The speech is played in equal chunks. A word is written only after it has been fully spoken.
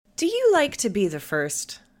Do you like to be the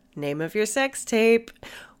first? Name of your sex tape.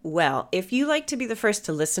 Well, if you like to be the first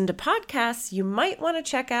to listen to podcasts, you might want to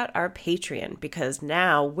check out our Patreon, because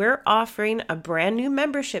now we're offering a brand new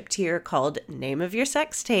membership tier called Name of Your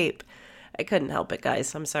Sex Tape. I couldn't help it,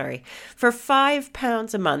 guys. I'm sorry. For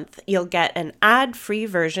 £5 a month, you'll get an ad-free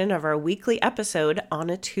version of our weekly episode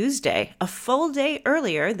on a Tuesday, a full day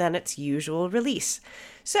earlier than its usual release.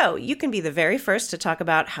 So you can be the very first to talk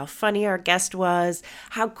about how funny our guest was,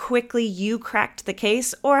 how quickly you cracked the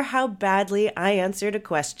case, or how badly I answered a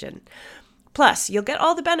question. Plus, you'll get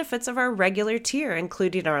all the benefits of our regular tier,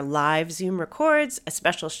 including our live Zoom records, a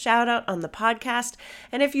special shout out on the podcast,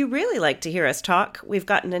 and if you really like to hear us talk, we've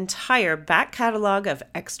got an entire back catalog of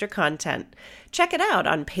extra content. Check it out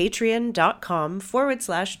on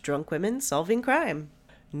patreon.com/drunkwomensolvingcrime.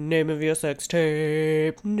 Name of your sex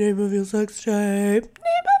tape. Name of your sex tape. Name of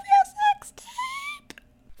your sex tape.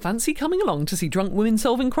 Fancy coming along to see Drunk Women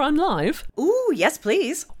Solving Crime live? Ooh, yes,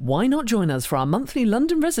 please. Why not join us for our monthly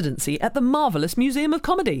London residency at the Marvellous Museum of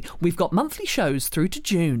Comedy? We've got monthly shows through to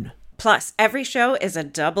June. Plus, every show is a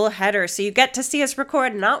double header, so you get to see us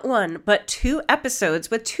record not one, but 2 episodes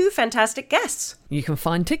with 2 fantastic guests. You can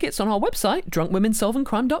find tickets on our website,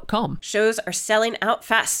 drunkwomensolvingcrime.com. Shows are selling out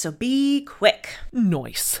fast, so be quick.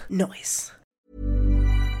 Nice.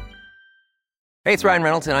 Hey, it's Ryan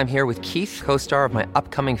Reynolds, and I'm here with Keith, co-star of my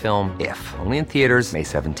upcoming film, If, only in theaters May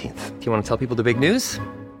 17th. Do you want to tell people the big news?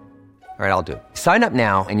 All right, I'll do it. Sign up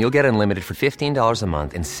now and you'll get unlimited for $15 a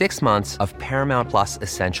month and 6 months of Paramount Plus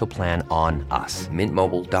Essential Plan on us.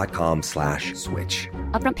 MintMobile.com/switch.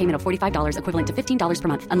 Upfront payment of $45 equivalent to $15 per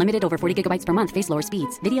month. Unlimited over 40 gigabytes per month. Face lower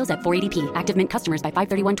speeds. Videos at 480p. Active Mint customers by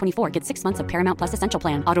 531.24 get 6 months of Paramount Plus Essential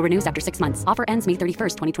Plan. Auto renews after 6 months. Offer ends May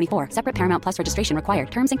 31st, 2024. Separate Paramount Plus registration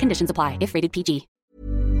required. Terms and conditions apply if rated PG.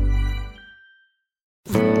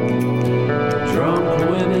 Drunk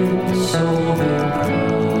women solving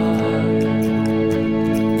crime.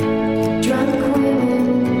 Drunk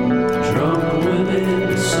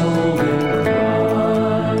women solving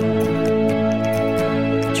crime.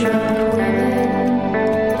 Drunk women.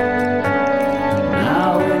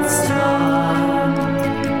 Now it's time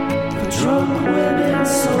for drunk women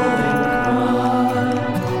solving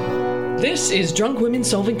crime. This is Drunk Women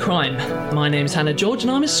Solving Crime. My name's Hannah George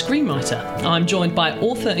and I'm a screenwriter. I'm joined by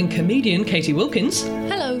author and comedian Katie Wilkins.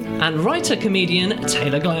 Hello. And writer-comedian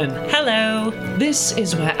Taylor Glenn. Hello. This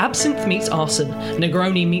is where absinthe meets arson,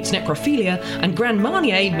 Negroni meets necrophilia, and Grand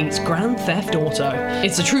Marnier meets Grand Theft Auto.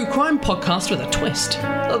 It's a true crime podcast with a twist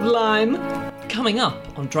of lime. Coming up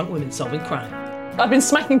on Drunk Women Solving Crime. I've been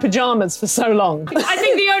smacking pyjamas for so long. I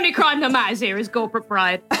think the only crime that matters here is corporate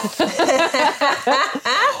pride. Turn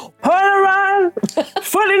around!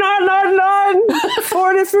 49.99!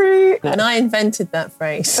 43! And I invented that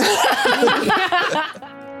phrase.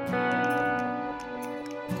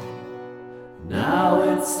 Now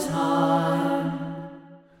it's time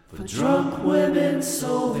for drunk women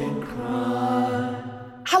solving crime.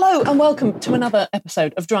 Hello and welcome to another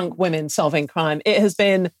episode of Drunk Women Solving Crime. It has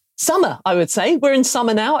been summer, I would say. We're in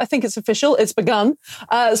summer now. I think it's official. It's begun.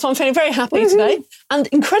 So I'm feeling very happy today and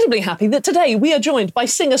incredibly happy that today we are joined by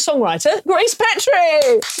singer-songwriter Grace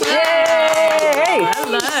Petrie. Yay!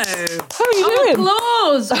 Hello. How are you doing?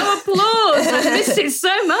 Applause! I missed it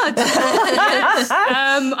so much. Yes.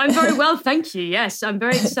 I'm very well, thank you. Yes, I'm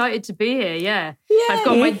very excited to be here. Yeah, I've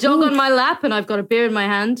got my dog on my lap and I've got a beer in my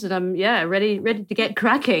hand and I'm ready to get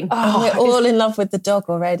cracking. We're all in love with the dog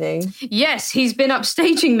already. Yes, he's been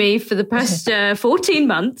upstaging me for the past 14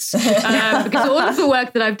 months because all of the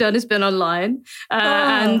work that I've done has been online.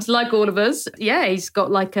 And like all of us, he's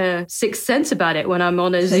got like a sixth sense about it. When I'm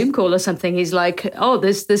on a Zoom call or something, he's like, oh,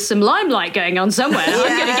 there's some limelight going on somewhere.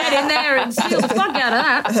 I'm going to get in there and steal the fuck out of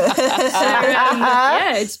that.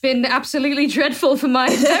 So, it's been absolutely dreadful for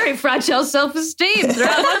my very fragile self-esteem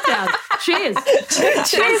throughout lockdown. Cheers.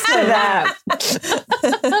 Cheers to that.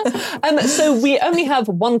 So we only have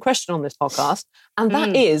one question on this podcast, and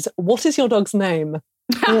that is, what is your dog's name?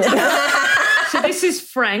 So this is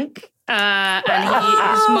Frank. And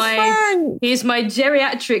he is my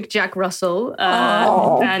geriatric Jack Russell,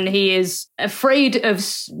 and he is afraid of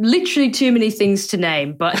literally too many things to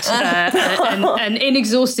name. But an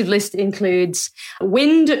inexhaustive list includes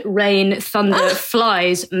wind, rain, thunder,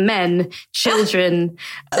 flies, men, children,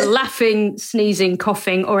 laughing, sneezing,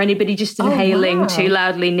 coughing, or anybody just inhaling too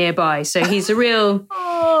loudly nearby. So he's a real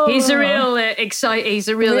exciting. He's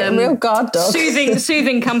a real real guard dog.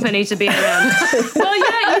 soothing company to be around. Well,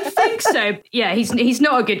 yeah, you'd think so. Yeah, he's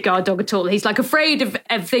not a good guard dog at all. He's like afraid of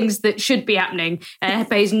things that should be happening,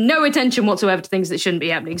 pays no attention whatsoever to things that shouldn't be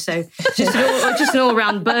happening. So just an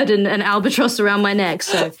all-around burden and albatross around my neck.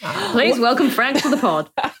 So please welcome Frank to the pod.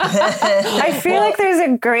 I feel like there's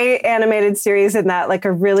a great animated series in that, like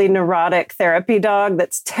a really neurotic therapy dog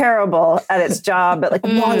that's terrible at its job, but like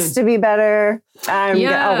wants to be better.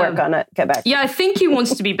 I'll work on it. Get back. Yeah, I think he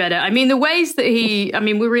wants to be better. I mean, the ways that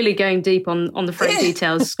we're really going deep on the Frank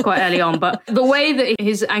details quite early on, but the way that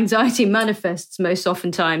his anxiety manifests most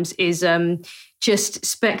oftentimes is just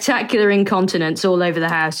spectacular incontinence all over the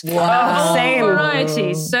house. Wow. Same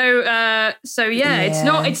varieties. So yeah,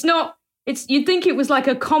 it's not. You'd think it was like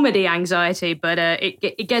a comedy anxiety, but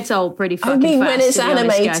it gets old pretty fucking fast. I mean, when it's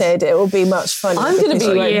animated, it will be much funnier. I'm going to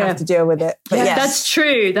be won't have to deal with it. But That's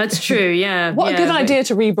true. Yeah. What a good idea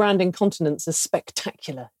to rebrand incontinence as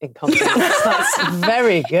spectacular incontinence. That's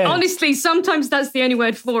very good. Honestly, sometimes that's the only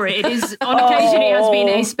word for it. It is, on occasion, it has been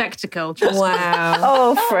a spectacle. Wow.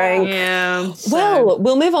 Oh, Frank. Yeah. Well,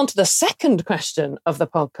 we'll move on to the second question of the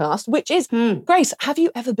podcast, which is, Grace, have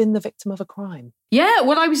you ever been the victim of a crime? Yeah,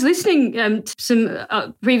 well, I was listening to some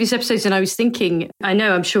previous episodes and I was thinking,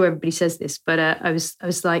 I'm sure everybody says this, but I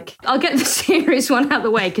was like, I'll get the serious one out of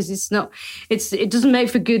the way because it doesn't make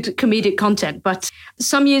for good comedic content. But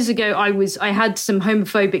some years ago, I had some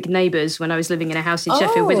homophobic neighbours when I was living in a house in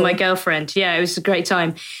Sheffield with my girlfriend. Yeah, it was a great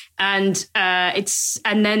time. And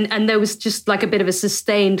there was just like a bit of a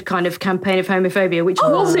sustained kind of campaign of homophobia, which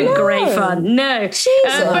wasn't great fun. No, but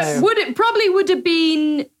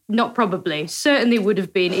certainly would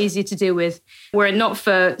have been easier to deal with were it not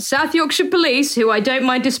for South Yorkshire Police, who I don't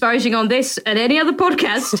mind disparaging on this and any other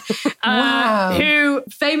podcast, who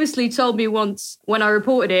famously told me once when I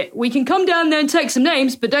reported it, we can come down there and take some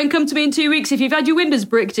names, but don't come to me in 2 weeks if you've had your windows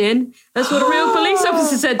bricked in. That's what a real police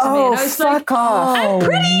officer said to me. And I was like, off. I'm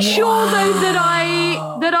pretty sure though that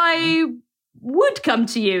I would come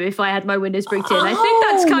to you if I had my windows bricked in. I think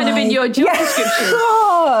that's kind of in your job description.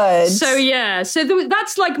 God. So yeah,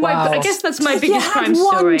 that's like I guess that's my biggest crime you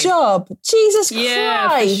had story. one job. Jesus Christ.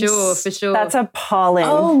 Yeah, for sure. That's appalling.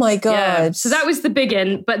 Oh my God. Yeah. So that was the big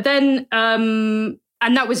one. But then, and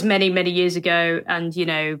that was many, many years ago. And,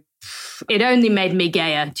 it only made me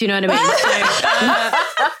gayer. Do you know what I mean?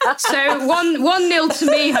 So 1-0 to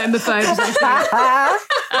me, homophobes,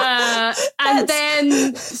 I think. And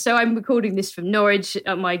then, so I'm recording this from Norwich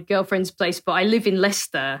at my girlfriend's place, but I live in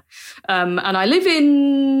Leicester. And I live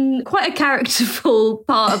in quite a characterful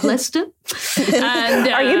part of Leicester. And,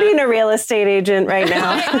 are you being a real estate agent right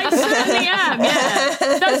now? I certainly am, yeah.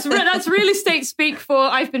 That's real estate speak for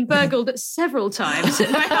I've been burgled several times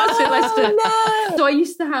at my house in Leicester. No. So I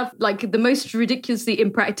used to have like the most ridiculously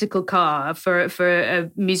impractical car for a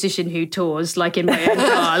musician who tours, like in my own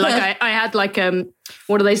car. Like I had like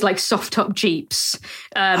one of those like soft top Jeeps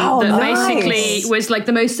that basically was like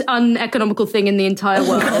the most uneconomical thing in the entire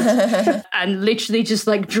world, and literally just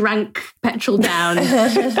like drank petrol down.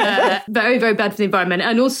 Very, very bad for the environment.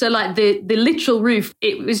 And also like the literal roof,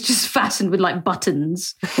 it was just fastened with like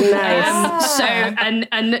buttons. Nice. So and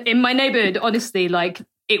in my neighborhood, honestly, like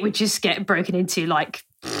it would just get broken into like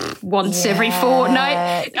once every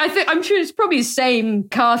fortnight. I'm sure it's probably the same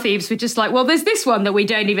car thieves were just like, well, there's this one that we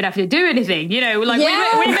don't even have to do anything, like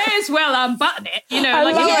we may as well unbutton it, we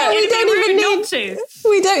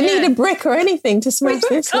don't need a brick or anything to smash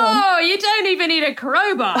this one. Oh, you don't even need a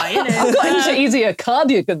crowbar, I've got into easier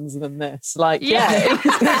cardigans than this. Absolutely,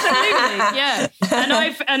 yeah.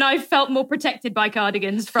 And I've felt more protected by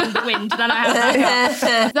cardigans from the wind than I have that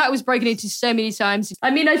car. That was broken into so many times.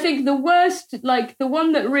 I mean, I think the worst, like the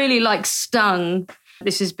one that really like stung,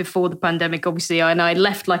 this is before the pandemic obviously, and I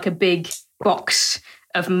left like a big box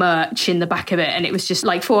of merch in the back of it, and it was just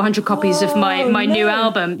like 400 copies of my new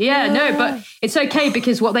album. But it's okay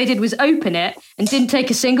because what they did was open it and didn't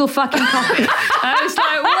take a single fucking copy. I was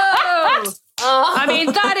like, whoa. I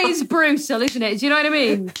mean, that is brutal, isn't it? Do you know what I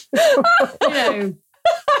mean?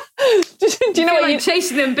 Do you know what like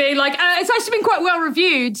chasing them, being like, it's actually been quite well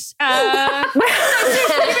reviewed. Give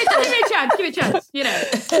me a chance.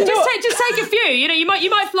 Just take a few. You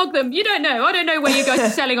might flog them. You don't know. I don't know where you guys are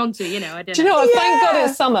selling onto. I don't know. Do you know what? Thank God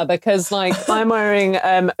it's summer because like I'm wearing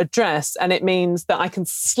a dress and it means that I can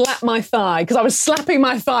slap my thigh because I was slapping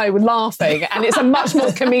my thigh with laughing, and it's a much more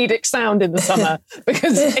comedic sound in the summer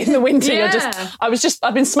because in the winter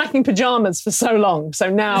I've been smacking pajamas for so long, so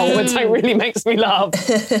now it really makes me laugh.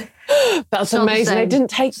 That's amazing. They didn't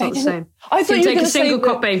take. I thought you were going to say a single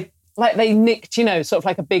copy. Like they nicked, sort of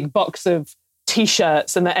like a big box of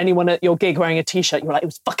T-shirts and that anyone at your gig wearing a T-shirt, you're like, it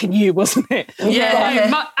was fucking you, wasn't it?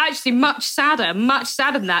 Yeah, actually much sadder than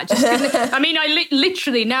that. Just I mean, I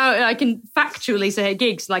literally now I can factually say at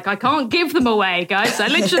gigs, like, I can't give them away, guys. I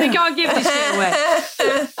literally can't give this shit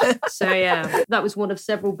away. So yeah, that was one of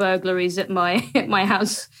several burglaries at my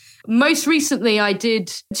house. Most recently, I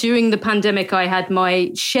did, during the pandemic, I had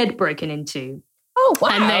my shed broken into. Oh, wow.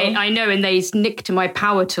 And they nicked my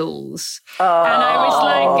power tools. Oh. And I was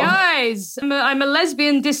like, guys, I'm a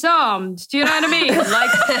lesbian disarmed. Do you know what I mean?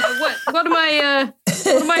 Like, what am I,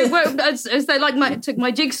 as they like took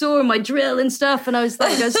my jigsaw and my drill and stuff. And I was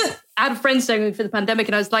like, I had a friend staying for the pandemic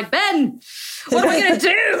and I was like, Ben, what am I going to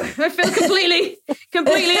do? I feel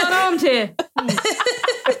completely unarmed here.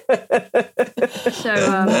 So,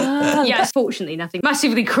 yes, fortunately, nothing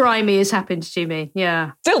massively crimey has happened to me.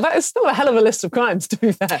 Yeah. That is still a hell of a list of crimes, to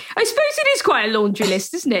be fair. I suppose it is quite a laundry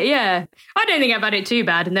list, isn't it? Yeah. I don't think I've had it too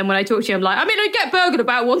bad. And then when I talk to you, I'm like, I mean, I get burgled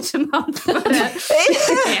about once a month. But,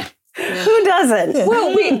 yeah. Yeah. Who doesn't?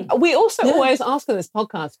 Well, we also always ask on this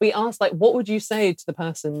podcast, we ask, like, what would you say to the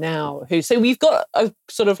person now who, so we've got a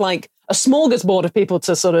sort of like a smorgasbord of people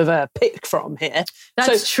to sort of pick from here.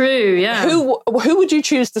 That's true, yeah. Who would you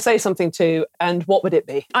choose to say something to, and what would it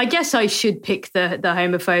be? I guess I should pick the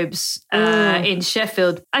homophobes in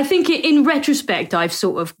Sheffield. I think in retrospect, I've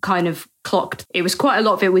sort of kind of clocked. It was quite a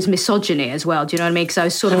lot of it was misogyny as well. Do you know what I mean? Because I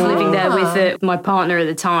was sort of living there with my partner at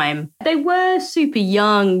the time. They were super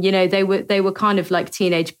young, you know. They were kind of like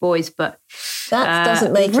teenage boys, but that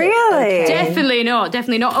doesn't make really. It okay. Definitely not.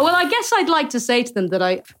 Well, I guess I'd like to say to them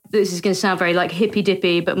that this is going to sound very like hippy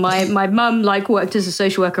dippy, but my mum like worked as a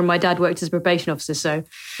social worker and my dad worked as a probation officer. So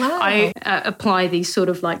I apply these sort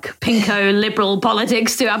of like pinko liberal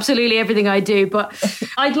politics to absolutely everything I do. But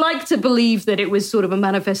I'd like to believe that it was sort of a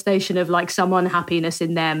manifestation of like some unhappiness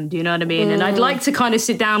in them. Do you know what I mean? And I'd like to kind of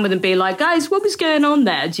sit down with them and be like, guys, what was going on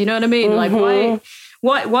there? Do you know what I mean? Like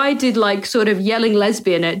why did like sort of yelling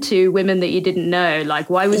lesbian at two women that you didn't know? Like,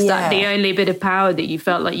 why was that the only bit of power that you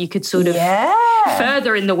felt like you could sort of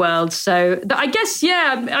further in the world? So I guess,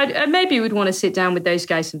 I maybe would want to sit down with those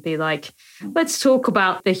guys and be like, let's talk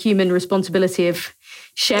about the human responsibility of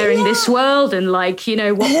sharing this world and like, you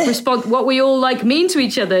know, what we all like mean to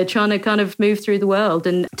each other, trying to kind of move through the world.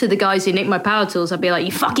 And to the guys who nick my power tools, I'd be like,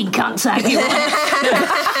 you fucking cunts, everyone.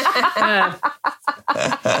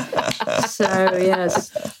 So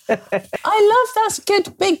yes, I love that's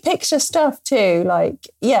good big picture stuff too. Like,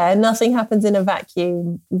 nothing happens in a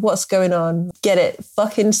vacuum. What's going on? Get it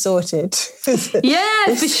fucking sorted.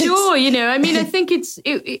 Yeah, for sure. You know, I mean, I think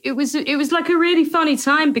it was like a really funny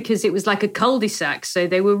time because it was like a cul-de-sac. So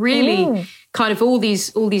they were really kind of all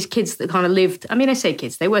these kids that kind of lived. I mean, I say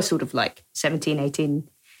kids, they were sort of like 17, 18.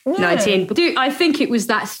 19. Dude, I think it was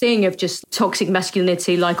that thing of just toxic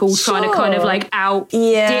masculinity, like all trying to kind of like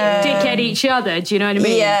dickhead each other. Do you know what I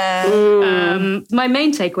mean? Yeah. My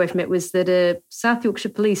main takeaway from it was that South Yorkshire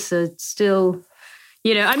Police are still,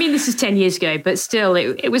 you know, I mean, this is 10 years ago, but still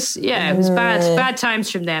it was bad times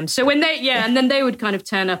from them. So when and then they would kind of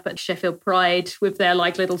turn up at Sheffield Pride with their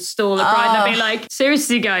like little stall at Pride and I'd be like,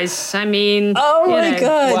 seriously guys, I mean. Oh my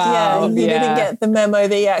God, wow, you didn't get the memo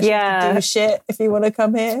that you actually have to do shit if you want to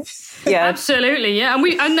come here. Yeah. Absolutely, yeah.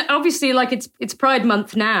 And obviously like it's Pride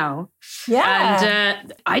Month now. Yeah.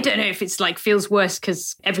 And I don't know if it's like feels worse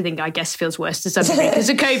because everything I guess feels worse to some degree because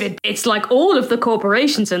of COVID. It's like all of the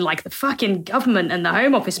corporations and like the fucking government and the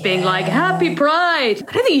Home Office being like, happy Pride.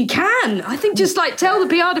 I don't think you can. I think just like tell the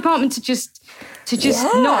PR department to just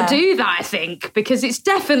not do that, I think, because it's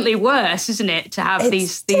definitely worse, isn't it, to have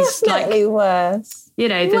these definitely like worse. You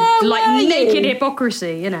know, the naked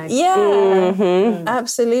hypocrisy, you know. Yeah.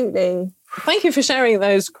 Absolutely. Thank you for sharing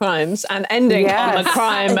those crimes and ending on the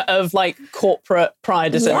crime of like corporate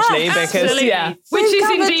pride, essentially, because which is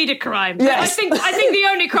indeed a crime. Yes. I think the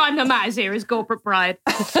only crime that matters here is corporate pride.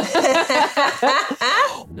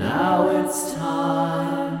 Now it's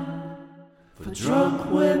time for drunk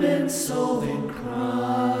women solving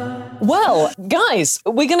crime. Well, guys,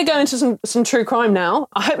 we're going to go into some true crime now.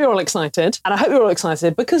 I hope you're all excited, and I hope you're all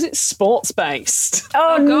excited because it's sports-based.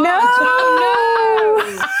 Oh, no!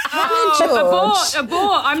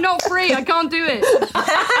 Abort! I'm not free. I can't do it.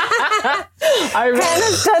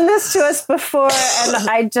 Hannah's done this to us before, and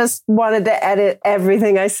I just wanted to edit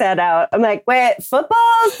everything I said out. I'm like, wait,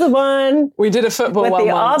 football's the one. We did a football with one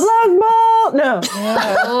the once. oblong ball? No.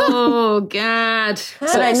 Oh, God.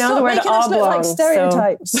 But I know the word oblong. Like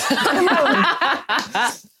stereotypes. So.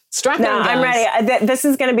 Strap in, No, guys. I'm ready. This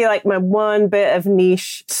is going to be like my one bit of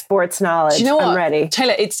niche sports knowledge. Do you know what? I'm ready.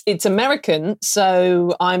 Taylor, it's American,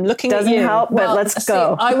 so I'm looking Doesn't at you. help, but let's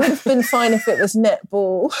go. I would have been fine if it was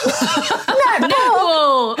netball.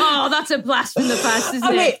 Netball! Oh, that's a blast from the past,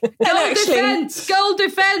 isn't it? Goal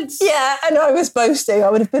defence! Yeah, and I was boasting. I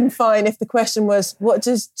would have been fine if the question was, what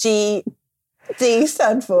does GD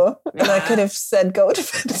stand for? And I could have said goal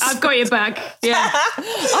defence. I've got your back. Yeah.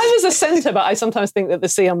 I was a centre, but I sometimes think that the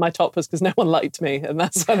C on my top was because no one liked me, and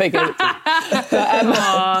that's why they gave it to me.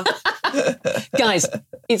 Guys,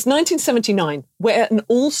 it's 1979. We're at an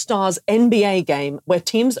all-stars NBA game where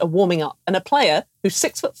teams are warming up, and a player who's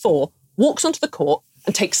 6'4" walks onto the court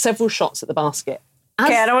and takes several shots at the basket.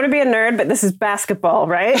 Okay, I don't want to be a nerd, but this is basketball,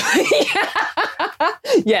 right?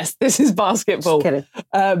 Yes, this is basketball. Just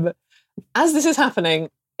kidding. As this is happening,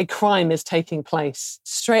 a crime is taking place.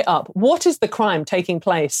 Straight up. What is the crime taking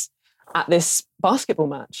place at this basketball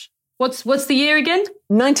match? What's the year again?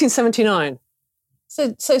 1979.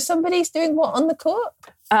 So somebody's doing what on the court?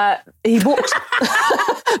 He walks,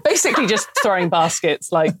 basically just throwing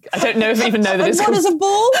baskets. Like, I don't know if I even know that And it's what is a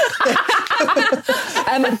ball?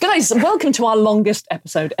 guys, welcome to our longest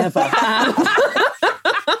episode ever.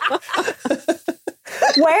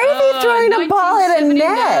 Why are they throwing a ball at a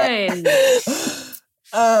net?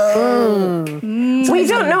 1979. We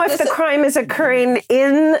don't know if the crime is occurring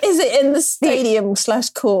in... Is it in the stadium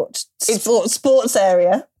 / court sports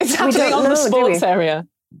area? It's happening don't on the know, do sports we? area.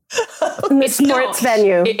 in the It's sports not.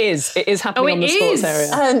 venue. It is happening on the sports is.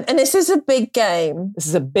 area. And this is a big game. This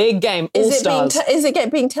is a big game. All Is stars.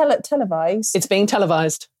 it being televised? It's being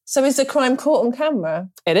televised. So is the crime caught on camera?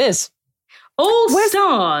 It is. All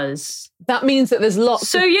stars. That means that there's lots.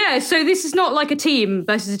 So so this is not like a team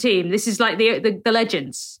versus a team. This is like the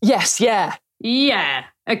legends. Yes, yeah. Yeah.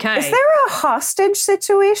 Okay. Is there a hostage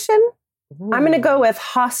situation? I'm going to go with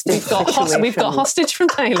hostage situation. We've got hostage from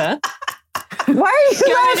Taylor. Why are you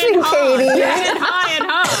laughing, Katie? Going in high and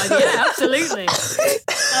hard. Yeah, absolutely.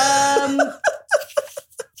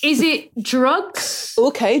 Is it drugs?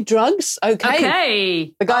 Okay, drugs.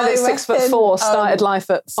 Okay. The guy that's 6'4" started life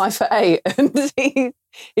at 5'8",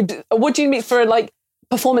 and what do you mean for like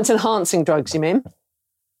performance enhancing drugs? You mean?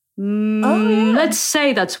 Let's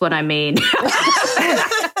say that's what I mean.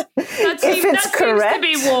 If it's correct,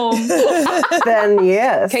 seems to be warm. then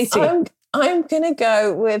yes. Katie. I'm gonna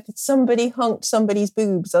go with somebody honked somebody's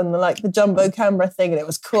boobs on the jumbo camera thing, and it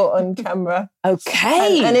was caught on camera.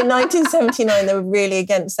 Okay. And in 1979, they were really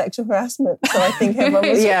against sexual harassment, so I think everyone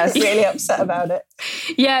was really upset about it.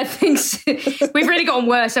 Yeah, things we've really gotten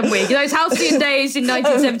worse, haven't we? Those halcyon days in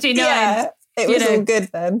 1979. Yeah, it was all good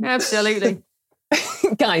then. Absolutely.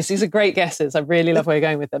 Guys, these are great guesses. I really love where you're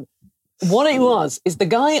going with them. What it was is the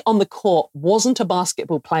guy on the court wasn't a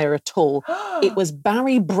basketball player at all. It was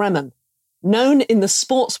Barry Bremen, known in the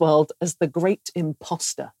sports world as the Great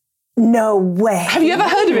Imposter. No way. Have you ever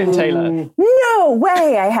heard of him, Taylor? No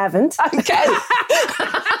way, I haven't. Okay.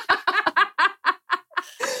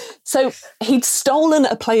 So he'd stolen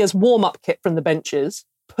a player's warm-up kit from the benches,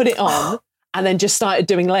 put it on, and then just started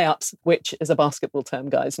doing layups, which is a basketball term,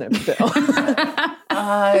 guys. No big deal.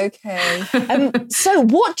 Okay. So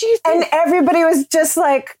what do you think? And everybody was just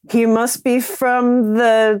like, he must be from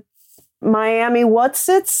the Miami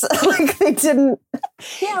Whatsits. Like they didn't.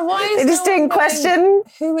 Yeah, why is they just no one didn't question?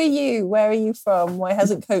 Who are you? Where are you from? Why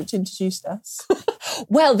hasn't Coach introduced us?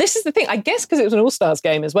 Well, this is the thing. I guess because it was an all-stars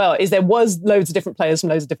game as well, is there was loads of different players from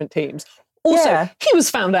loads of different teams. Also, he was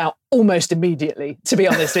found out almost immediately, to be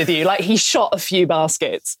honest with you. Like, he shot a few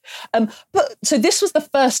baskets. But so this was the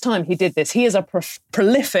first time he did this. He is a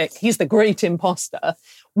prolific, he's the great imposter.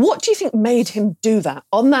 What do you think made him do that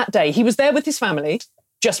on that day? He was there with his family,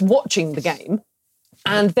 just watching the game.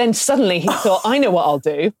 And then suddenly he thought, I know what I'll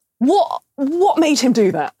do. What made him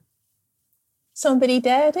do that? Somebody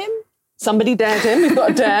dared him? Somebody dared him. We've got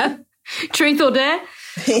a dare. Truth or dare?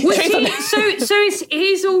 He's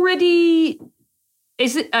already.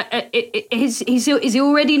 Is he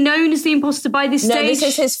already known as the imposter by this stage? No, this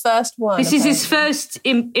is his first one. This is his first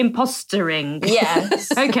impostering.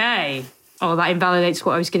 Yes. Okay. Oh, that invalidates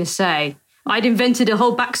what I was going to say. I'd invented a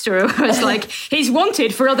whole backstory where I was like, he's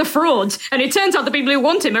wanted for other frauds, and it turns out the people who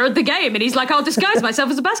want him are at the game, and he's like, I'll disguise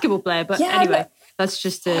myself as a basketball player. But anyway, that's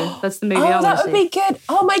just that's the movie I want to see. That would be good.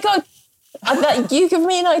 Oh my God. You give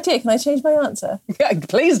me an idea. Can I change my answer? Yeah,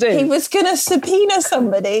 please do. He was going to subpoena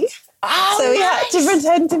somebody. So he had to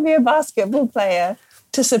pretend to be a basketball player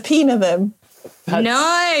to subpoena them.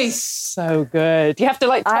 Nice. So good. You have to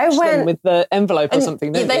like touch them with the envelope or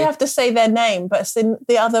something, don't they you? have to say their name, but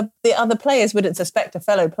the other players wouldn't suspect a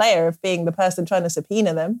fellow player of being the person trying to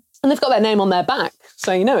subpoena them. And they've got their name on their back,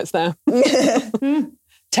 so you know it's there.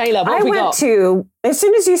 Taylor, what have we got? As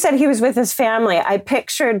soon as you said he was with his family, I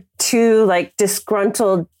pictured two like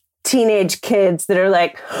disgruntled teenage kids that are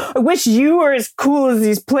like, I wish you were as cool as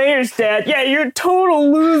these players, Dad. Yeah, you're a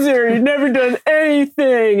total loser. You've never done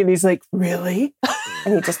anything. And he's like, really?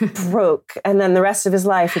 And he just broke. And then the rest of his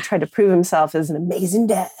life, he tried to prove himself as an amazing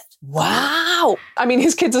dad. Wow. I mean,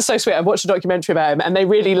 his kids are so sweet. I've watched a documentary about him and they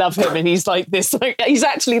really love him. And he's like this, like, he's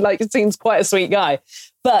actually like, it seems quite a sweet guy.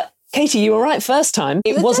 But Katie, you were right first time.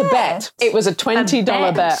 It was a bet. It was a $20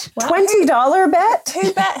 bet. Wow. $20 bet?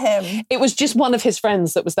 Who bet him? It was just one of his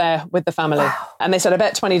friends that was there with the family. Wow. And they said, I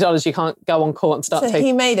bet $20 you can't go on court and start taking. So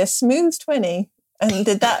he made a smooth 20. And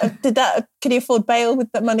could he afford bail with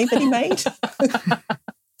the money that he made?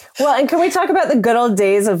 Well, and can we talk about the good old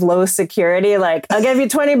days of low security? Like, I'll give you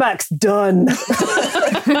 $20. Done.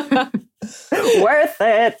 Worth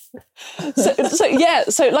it.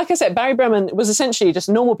 So like I said, Barry Bremen was essentially just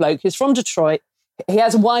a normal bloke. He's from Detroit. He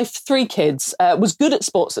has a wife, 3 kids, was good at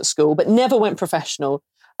sports at school, but never went professional.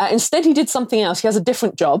 Instead, he did something else. He has a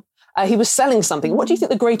different job. He was selling something. What do you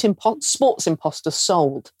think the great sports imposter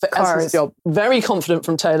sold for cars? As his job? Very confident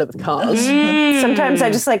from Taylor with cars. Sometimes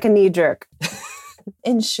I just like a knee jerk.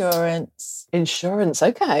 Insurance,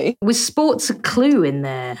 okay. Was sports a clue in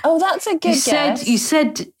there? Oh, that's a good guess. You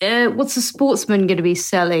said, what's a sportsman going to be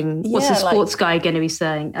selling? What's a sports guy going to be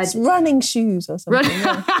saying? Running shoes or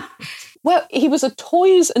something. Well, he was a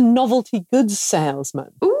toys and novelty goods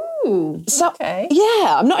salesman. Ooh, okay.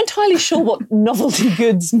 Yeah, I'm not entirely sure what novelty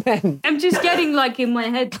goods meant. I'm just getting like in my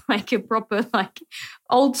head like a proper like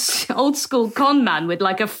old school con man with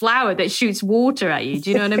like a flower that shoots water at you.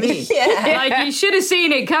 Do you know what I mean? Yeah. Like you should have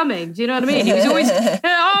seen it coming. Do you know what I mean? He was always,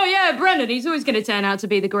 oh yeah, Brendan, he's always going to turn out to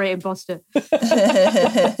be the great imposter.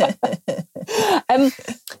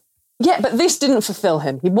 Yeah, but this didn't fulfill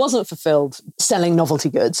him. He wasn't fulfilled selling novelty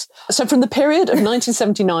goods. So from the period of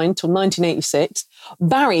 1979 till 1986,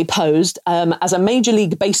 Barry posed as a Major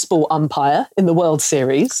League Baseball umpire in the World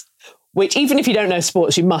Series, which even if you don't know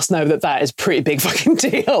sports, you must know that is a pretty big fucking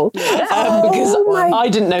deal. Because I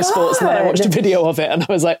didn't know sports and then I watched a video of it and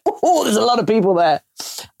I was like, oh, there's a lot of people there.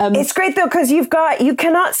 It's great though, because you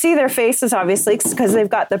cannot see their faces, obviously, because they've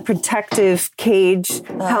got the protective cage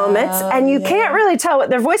helmets, and you can't really tell what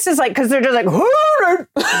their voice is like because they're just like,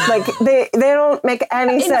 like they don't make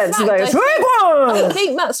any sense. Fact, like, I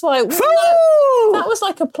think that's why that was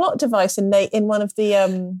like a plot device in one of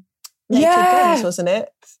the Naked Guns, wasn't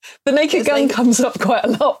it? The Naked Gun comes up quite a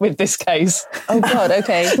lot with this case. Oh, God,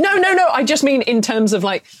 okay. No. I just mean in terms of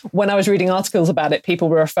like when I was reading articles about it, people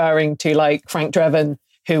were referring to like Frank Drebin,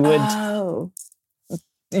 who would,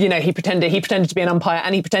 he pretended to be an umpire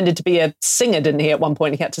and he pretended to be a singer, didn't he? At one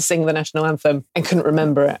point, he had to sing the national anthem and couldn't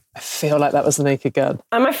remember it. I feel like that was the Naked Gun.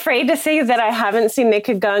 I'm afraid to say that I haven't seen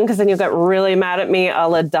Naked Gun because then you'll get really mad at me a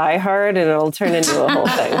la Die Hard and it'll turn into a whole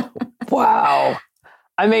thing. Wow.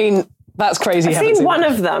 I mean, that's crazy. I've seen one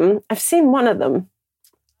of them.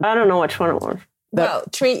 I don't know which one it was. Well,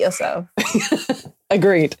 treat yourself.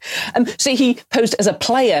 Agreed. So he posed as a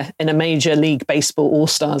player in a Major League Baseball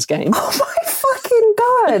All-Stars game. Oh my fucking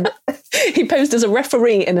God. He posed as a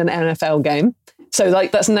referee in an NFL game. So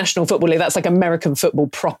like that's National Football League. That's like American football,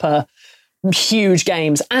 proper, huge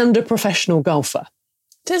games, and a professional golfer.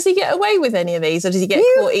 Does he get away with any of these or does he get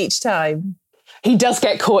caught each time? He does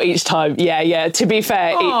get caught each time. Yeah. To be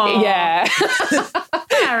fair,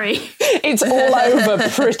 Harry. It's all over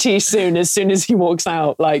pretty soon as he walks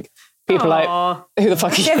out. Like, people are like, who the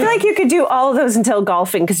fuck are you? I feel like you could do all of those until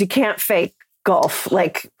golfing because you can't fake golf.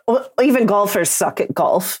 Like, even golfers suck at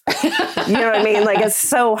golf. You know what I mean? Like, it's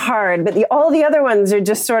so hard. But all the other ones are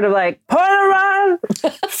just sort of like, put it around,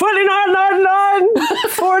 49,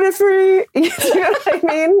 43. You know what I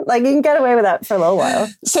mean? Like, you can get away with that for a little while.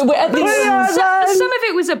 So we're at least... Some of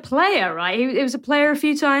it was a player, right? It was a player a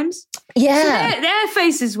few times. Yeah. So their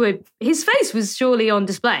faces his face was surely on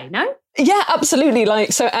display, no? Yeah, absolutely.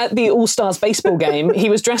 Like, so at the All-Stars baseball game, he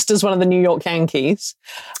was dressed as one of the New York Yankees.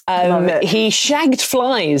 He shagged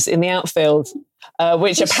flies in the outfield,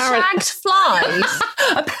 which apparently... Shagged flies?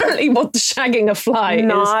 Apparently what shagging a fly is.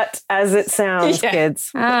 Not as it sounds,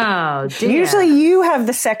 kids. Oh, dear. Usually you have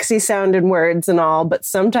the sexy sounding words and all, but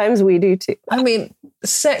sometimes we do too. I mean,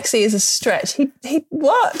 sexy is a stretch. He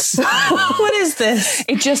what? What is this?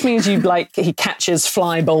 It just means he catches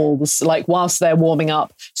fly balls like whilst they're warming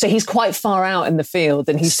up. So he's quite far out in the field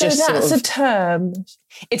and he's so just that's sort of, a term.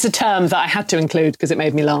 It's a term that I had to include because it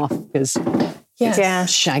made me laugh, because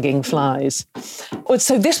shagging flies.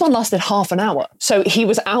 So this one lasted half an hour. So he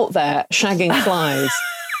was out there shagging flies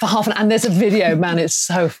for half an hour. And there's a video, man, it's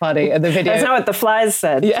so funny. And the video... That's not what the flies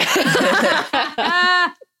said. Yeah.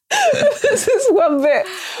 This is one bit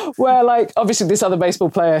where, like, obviously this other baseball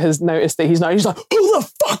player has noticed that he's like, who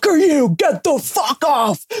the fuck are you? Get the fuck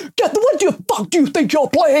off. What the fuck do you think you're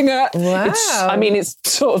playing at? Wow. It's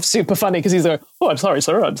sort of super funny because he's like, oh, I'm sorry,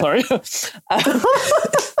 sir, I'm sorry.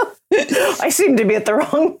 I seem to be at the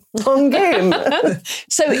wrong game.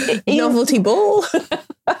 So novelty ball. So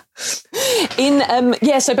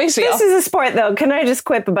basically... This is a sport, though. Can I just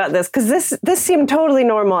quip about this? Because this seemed totally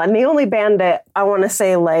normal. And the only banned it, I want to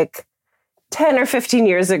say, like 10 or 15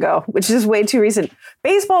 years ago, which is way too recent.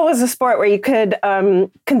 Baseball was a sport where you could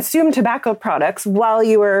consume tobacco products while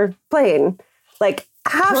you were playing. Like,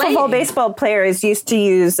 half of all baseball players used to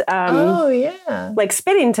use like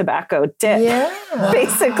spitting tobacco dip,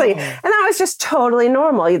 basically. And that was just totally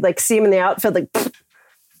normal. You'd like see them in the outfield, like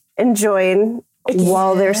enjoying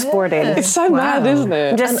while they're sporting. It's so mad, isn't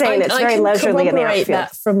it? I'm just saying, it's very leisurely in the outfield.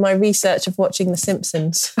 That from my research of watching The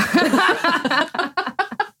Simpsons.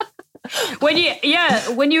 When you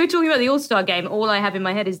were talking about the All-Star game, all I have in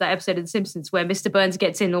my head is that episode of The Simpsons where Mr. Burns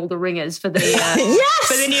gets in all the ringers for the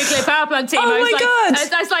for the nuclear power plant team. Oh my God!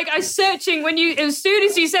 I was searching as soon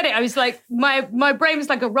as you said it, I was like, my brain was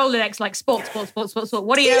like a Rolodex, like sport. What do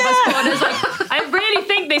you know about sport? And I was like, I really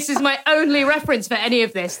think this is my only reference for any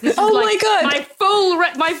of this. This is my God!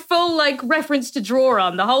 My full like reference to draw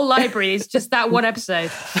on. The whole library is just that one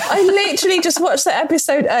episode. I literally just watched that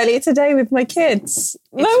episode earlier today with my kids.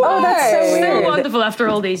 That's so weird. So wonderful after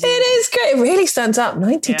all these years. It is great. It really stands up.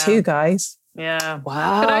 92, guys. Yeah.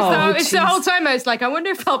 Wow. But it's the whole time I was like, I wonder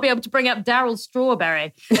if I'll be able to bring up Daryl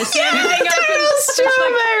Strawberry. It's the only thing Daryl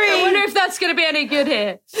Strawberry. I wonder if that's going to be any good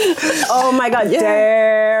here. Oh my God,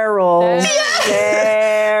 Daryl.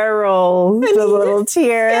 Daryl. The little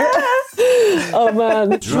tear. Yeah. Oh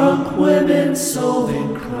man. Drunk women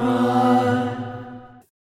solving crime.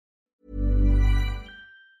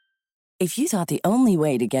 If you thought the only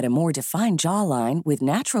way to get a more defined jawline with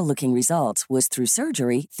natural-looking results was through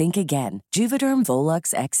surgery, think again. Juvederm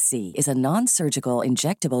Volux XC is a non-surgical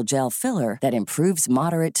injectable gel filler that improves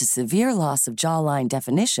moderate to severe loss of jawline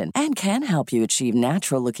definition and can help you achieve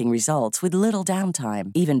natural-looking results with little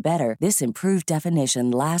downtime. Even better, this improved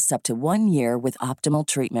definition lasts up to 1 year with optimal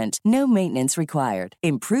treatment. No maintenance required.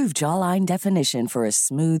 Improve jawline definition for a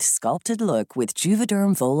smooth, sculpted look with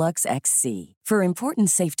Juvederm Volux XC. For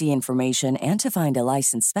important safety information and to find a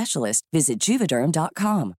licensed specialist, visit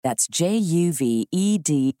Juvederm.com. That's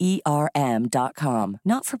JUVEDERM.com.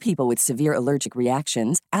 Not for people with severe allergic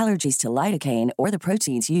reactions, allergies to lidocaine, or the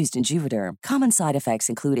proteins used in Juvederm. Common side effects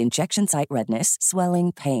include injection site redness,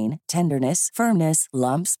 swelling, pain, tenderness, firmness,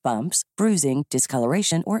 lumps, bumps, bruising,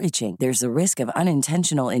 discoloration, or itching. There's a risk of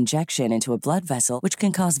unintentional injection into a blood vessel, which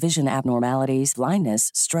can cause vision abnormalities, blindness,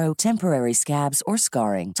 stroke, temporary scabs, or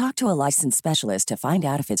scarring. Talk to a licensed specialist to find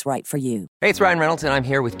out if it's right for you. Hey, it's Ryan Reynolds, and I'm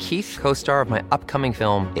here with Keith, co-star of my upcoming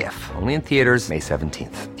film, If, only in theaters May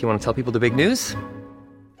 17th. Do you want to tell people the big news?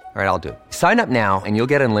 All right, I'll do it. Sign up now and you'll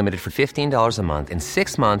get unlimited for $15 a month and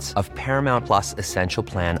 6 months of Paramount Plus Essential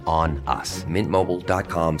Plan on us.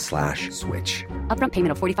 MintMobile.com/switch. Upfront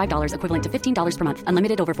payment of $45 equivalent to $15 per month.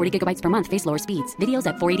 Unlimited over 40 gigabytes per month. Face lower speeds. Videos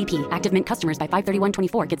at 480p. Active Mint customers by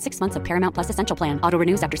 531.24 get 6 months of Paramount Plus Essential Plan. Auto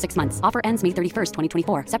renews after 6 months. Offer ends May 31st,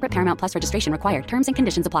 2024. Separate Paramount Plus registration required. Terms and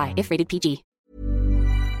conditions apply if rated PG.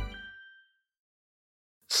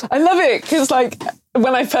 I love it because, like,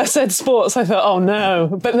 when I first said sports, I thought, oh no.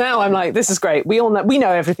 But now I'm like, this is great. We know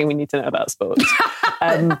everything we need to know about sports.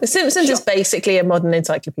 The Simpsons is basically a modern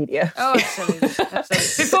encyclopedia. Oh, absolutely.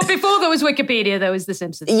 Before there was Wikipedia, there was The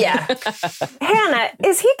Simpsons. Yeah. Hannah,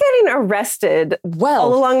 is he getting arrested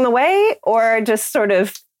all along the way, or just sort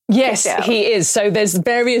of? Yes, he is. So there's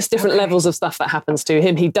various different levels of stuff that happens to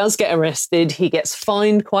him. He does get arrested. He gets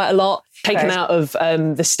fined quite a lot, taken out of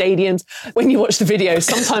the stadiums. When you watch the videos,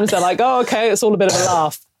 sometimes they're like, oh, okay, it's all a bit of a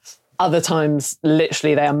laugh. Other times,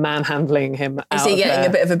 literally, they are manhandling him out. Is he getting a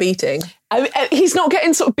bit of a beating? He's not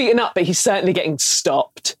getting sort of beaten up, but he's certainly getting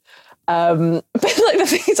stopped. But like the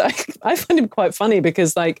thing is, I find him quite funny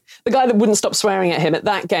because, like, the guy that wouldn't stop swearing at him at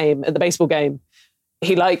that game, at the baseball game,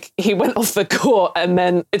 he went off the court, and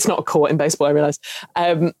then it's not a court in baseball, I realised.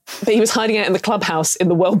 But he was hiding out in the clubhouse in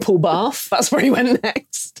the whirlpool bath. That's where he went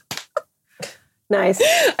next. Nice.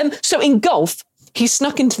 And so in golf, he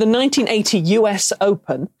snuck into the 1980 US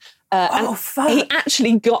Open. And he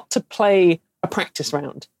actually got to play a practice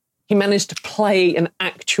round. He managed to play an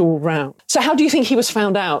actual round. So how do you think he was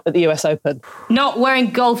found out at the US Open? Not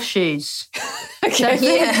wearing golf shoes. Okay.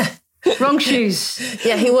 Yeah. Wrong shoes.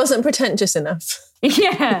 Yeah, he wasn't pretentious enough.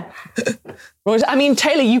 Yeah. I mean,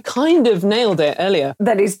 Taylor, you kind of nailed it earlier.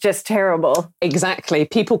 That he's just terrible. Exactly.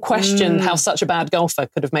 People questioned how such a bad golfer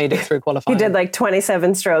could have made it through qualifying. He did like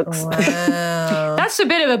 27 strokes. Wow. That's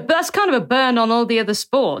kind of a burn on all the other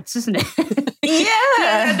sports, isn't it?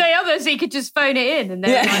 Yeah. The others, he could just phone it in and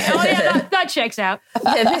they're like, oh yeah, that checks out.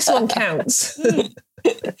 Yeah, this one counts.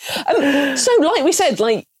 So like we said,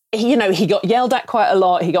 like, you know, he got yelled at quite a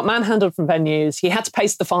lot. He got manhandled from venues. He had to pay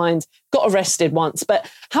the fines, got arrested once.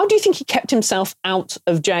 But how do you think he kept himself out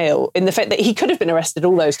of jail in the fact that he could have been arrested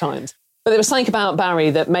all those times? But there was something about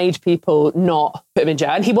Barry that made people not put him in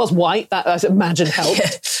jail. And he was white. That I imagine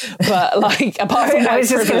helped. Yeah. But like, apart from I was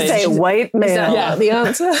just going to say white male. Yeah, the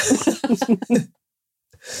answer.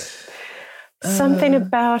 Something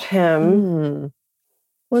about him.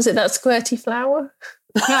 Was it that squirty flower?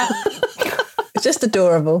 It's just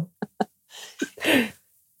adorable. He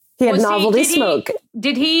had novelty smoke.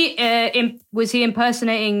 Was he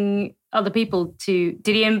impersonating other people did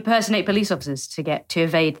he impersonate police officers to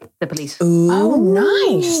evade the police? Ooh. Oh,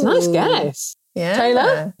 nice guess. Yeah.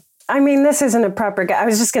 Taylor? I mean, this isn't a proper guy. I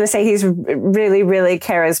was just going to say he's really, really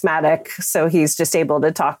charismatic. So he's just able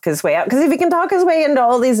to talk his way out. Because if he can talk his way into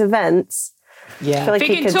all these events, yeah. I feel like if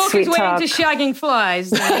he can talk his way into shagging flies,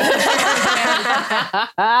 those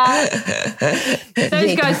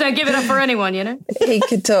guys don't give it up for anyone, you know? He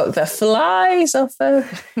could talk the flies off a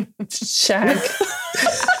shag.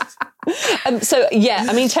 So, yeah,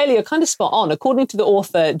 I mean, Taylor, you're kind of spot on. According to the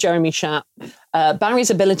author, Jeremy Schaap, Barry's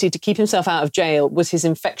ability to keep himself out of jail was his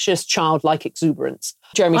infectious, childlike exuberance.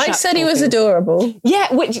 Jeremy I Schaap said he was adorable. Yeah,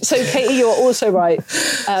 so Katie, you're also right.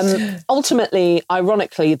 Ultimately,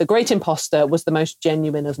 ironically, the great imposter was the most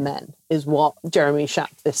genuine of men, is what Jeremy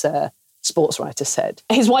Schaap, this sports writer, said.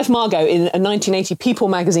 His wife Margot, in a 1980 People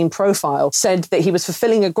magazine profile, said that he was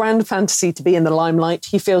fulfilling a grand fantasy to be in the limelight.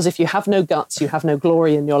 He feels if you have no guts, you have no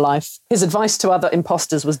glory in your life. His advice to other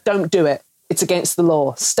imposters was, don't do it. It's against the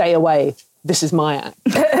law. Stay away. This is my act.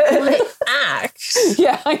 My act?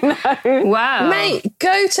 Yeah, I know. Wow. Mate,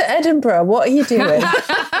 go to Edinburgh. What are you doing?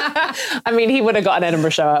 I mean, he would have got an Edinburgh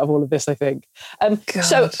show out of all of this, I think.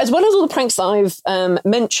 So, as well as all the pranks that I've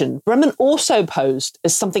mentioned, Brennan also posed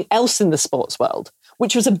as something else in the sports world,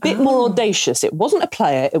 which was a bit more audacious. It wasn't a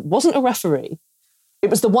player. It wasn't a referee. It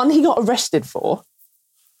was the one he got arrested for.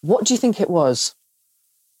 What do you think it was?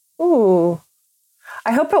 Ooh.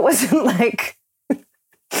 I hope it wasn't like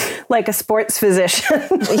a sports physician.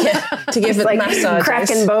 Yeah, to give it like massages.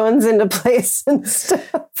 Cracking bones into place and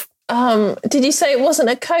stuff. Did you say it wasn't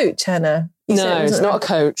a coach, Hannah? No, it's not a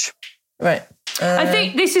coach. Right. I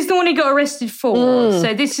think this is the one he got arrested for.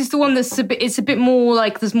 So this is the one that's it's a bit more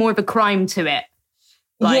like there's more of a crime to it.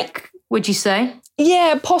 Would you say?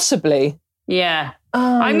 Yeah, possibly. Yeah.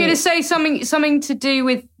 I'm going to say something to do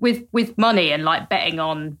with money and like betting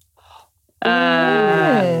on.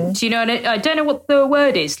 Do you know? I don't know what the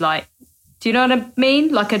word is. Like, do you know what I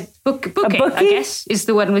mean? Like a bookie, I guess, is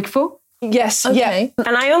the word I'm looking for. Yes. Okay. Yeah.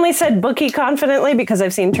 And I only said bookie confidently because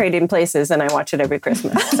I've seen Trading Places and I watch it every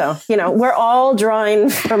Christmas. So, we're all drawing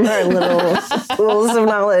from our little pools of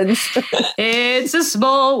knowledge. It's a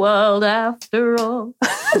small world after all.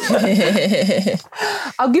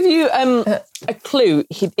 I'll give you a clue.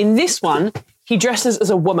 In this one, he dresses as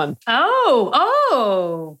a woman.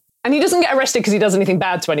 Oh. And he doesn't get arrested because he does anything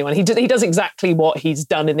bad to anyone. He does exactly what he's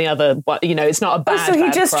done in the other, it's not a bad so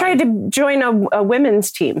he just crime. tried to join a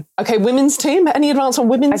women's team. Okay, women's team? Any advance on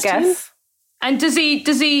women's team? I guess. And does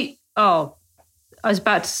he, I was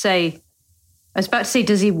about to say,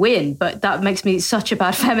 does he win? But that makes me such a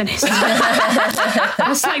bad feminist.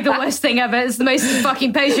 That's like the worst thing ever. It's the most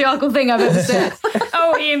fucking patriarchal thing I've ever said.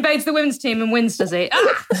 Oh, he invades the women's team and wins, does he? No,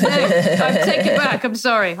 I take it back. I'm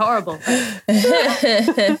sorry. Horrible.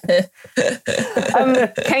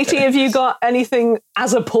 Katie, have you got anything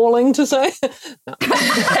as appalling to say?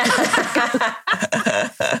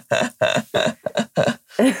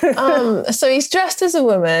 No. So he's dressed as a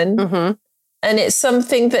woman. Mm-hmm. And it's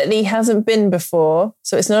something that he hasn't been before.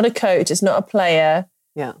 So it's not a coach, it's not a player.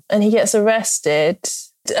 Yeah. And he gets arrested.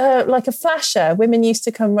 Like a flasher. Women used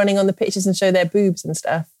to come running on the pitches and show their boobs and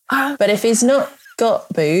stuff. But if he's not got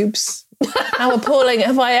boobs, how appalling.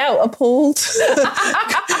 Have I out-appalled? No,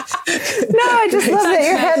 I just love that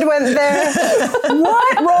your head went there.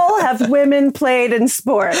 What role have women played in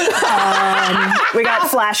sport? We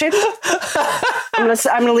got flashing. I'm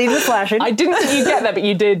gonna leave the flashing. I didn't think you'd get there, but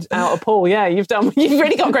you did out of Paul. Yeah, you've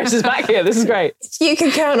really got Grace's back here. This is great. You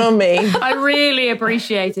can count on me. I really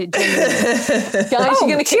appreciate it, genuinely. Guys, you're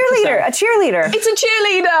going to a cheerleader. It's a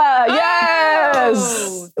cheerleader. Yes.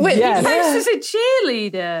 Oh. Wait, Yes. This is a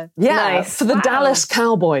cheerleader. Yeah, Nice. for the Dallas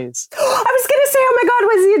Cowboys. I was gonna say, oh my God,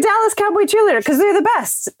 was he a Dallas Cowboy cheerleader? Because they're the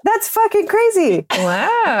best. That's fucking crazy.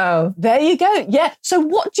 Wow. There you go. Yeah. So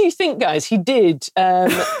what do you think, guys, he did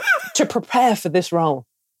to prepare for this role?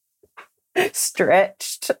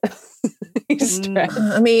 Stretched.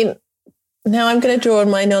 I mean, now I'm going to draw on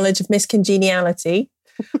my knowledge of miscongeniality.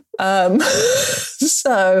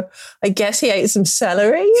 So I guess he ate some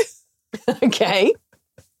celery. Okay.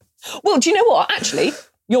 Well, do you know what? Actually,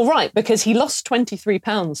 you're right, because he lost 23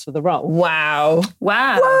 pounds for the role. Wow.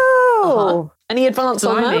 Wow. Whoa. Any advance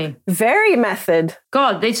on that? Blimey. Very method.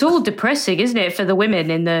 God, it's all depressing, isn't it, for the women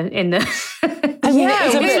in the Yeah,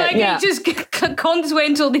 it's it's a bit, like yeah. it just cons way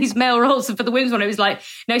into all these male roles, and for the women's one, it was like,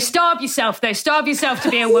 no, starve yourself to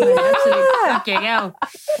be a woman. Absolutely fucking hell.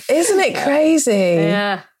 Isn't it crazy?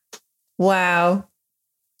 Yeah. Wow.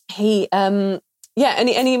 He,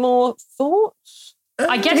 any more thoughts?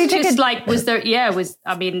 I guess just like,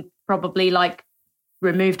 probably like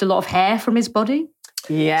removed a lot of hair from his body.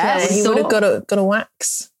 Yes. He would have got a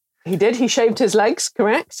wax. He did. He shaved his legs,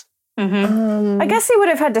 correct? Mm-hmm. I guess he would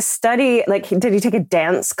have had to study, like, did he take a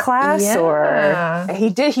dance class or? He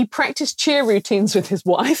did. He practiced cheer routines with his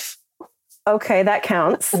wife. Okay, that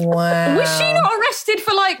counts. Wow. Was she not arrested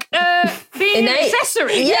for like being an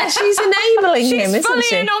accessory? Yeah, she's enabling him, isn't fully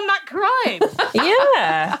she? in on that crime.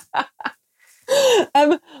 Yeah.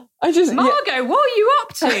 Margot, what are you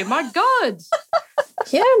up to? My God.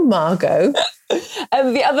 Yeah, Margot.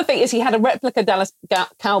 The other thing is he had a replica Dallas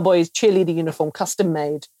Cowboys cheerleader uniform custom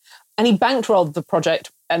made, and he bankrolled the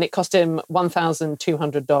project, and it cost him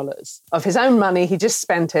 $1,200 of his own money. He just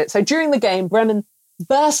spent it. So during the game, Bremen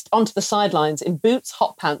burst onto the sidelines in boots,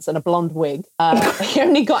 hot pants, and a blonde wig. He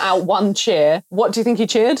only got out one cheer. What do you think he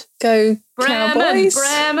cheered? Go Cowboys.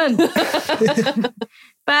 Bremen.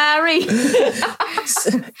 Barry.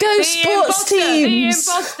 Go sports teams.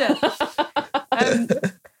 The imposter.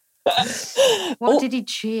 What did he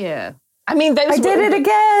cheer? I mean, I did it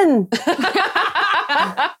again.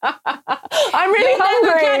 I'm really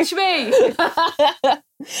hungry. Catch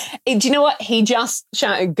me. Do you know what? He just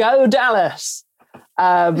shouted, "Go Dallas!"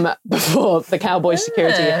 Before the Cowboys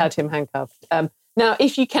security had him handcuffed. Now,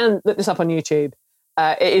 if you can look this up on YouTube,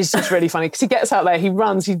 it is just really funny because he gets out there, he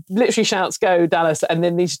runs, he literally shouts, "Go Dallas!" And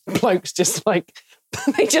then these blokes just like,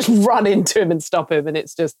 they just run into him and stop him. And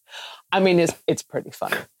it's just, I mean, it's pretty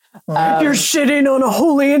funny. You're shitting on a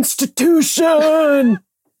holy institution.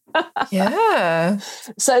 Yeah.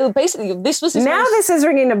 So basically, this was his This is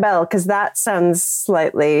ringing a bell because that sounds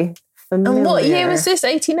slightly familiar. And what year was this?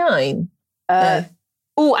 89?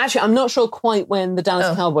 Actually, I'm not sure quite when the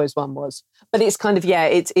Dallas Cowboys one was, but it's kind of,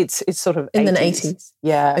 it's sort of in 80s. the 80s.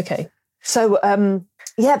 Yeah. Okay. So,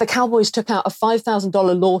 the Cowboys took out a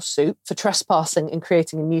 $5,000 lawsuit for trespassing and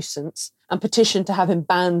creating a nuisance and petitioned to have him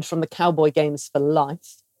banned from the Cowboy games for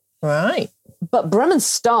life. Right. But Bremen's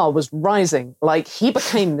star was rising. Like, he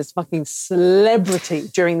became this fucking celebrity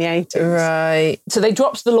during the 80s. Right. So they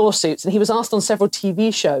dropped the lawsuits and he was asked on several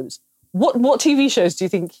TV shows. What TV shows do you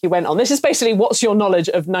think he went on? This is basically, what's your knowledge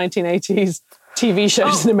of 1980s TV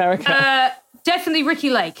shows in America? Definitely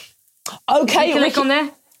Ricky Lake. Okay. Ricky Lake on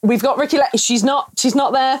there? We've got Ricky Lake. She's not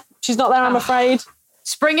there. She's not there, I'm afraid.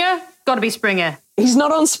 Springer? Got to be Springer. He's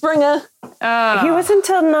not on Springer. He was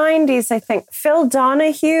until 90s, I think. Phil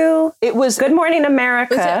Donahue. It was Good Morning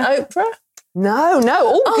America. Was it Oprah? No.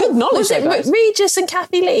 Good knowledge. Was it Regis and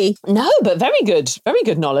Kathy Lee? No, but very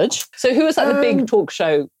good knowledge. So who was like the big talk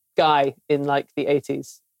show guy in like the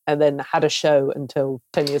 80s and then had a show until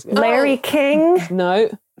 10 years ago? Larry King. No.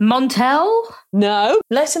 Montel? No.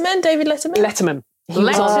 David Letterman? Letterman.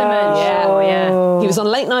 Yeah. He was on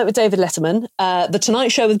Late Night with David Letterman, The Tonight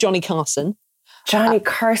Show with Johnny Carson. Johnny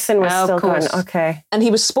Carson was still going. Okay. And he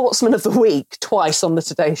was Sportsman of the Week twice on The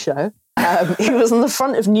Today Show. He was on the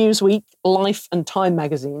front of Newsweek, Life and Time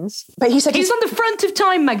magazines. But he said he was on the front of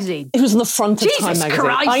Time magazine. He was on the front of Time magazine. Jesus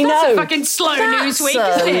Christ, I know. that's a fucking slow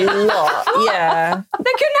Newsweek, isn't it? Lot. Yeah.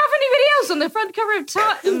 They couldn't have anybody else on the front cover of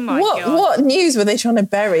Time. Oh my God. What news were they trying to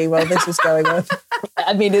bury while this was going on?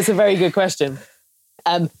 I mean, it's a very good question.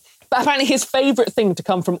 But apparently his favourite thing to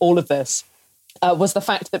come from all of this was the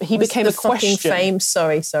fact that he became a question. Fame.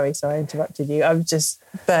 Sorry, I interrupted you. I'm just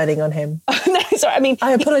burning on him. No, sorry. I mean,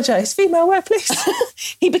 I apologise. Female wear, please.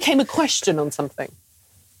 He became a question on something.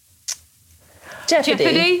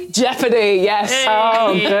 Jeopardy. Jeopardy, yes. Hey.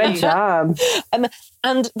 Oh, good job.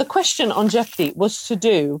 And the question on Jeopardy was to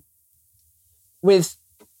do with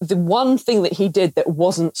the one thing that he did that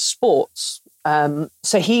wasn't sports.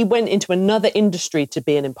 So he went into another industry to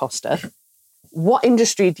be an imposter. What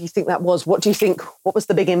industry do you think that was? What was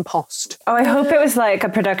the big impost? Oh, I hope it was like a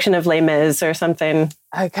production of Les Mis or something.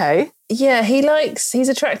 Okay. Yeah, he's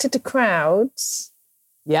attracted to crowds.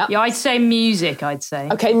 Yeah. Yeah, I'd say music, I'd say.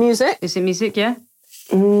 Okay, music. Is it music, yeah?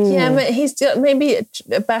 Yeah, but he's got maybe a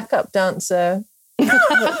backup dancer.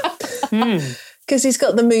 Because he's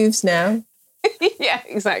got the moves now. Yeah,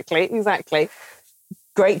 exactly.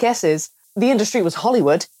 Great guesses. The industry was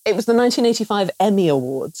Hollywood. It was the 1985 Emmy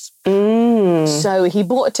Awards. So he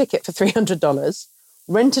bought a ticket for $300,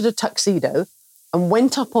 rented a tuxedo, and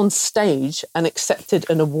went up on stage and accepted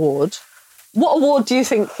an award. What award do you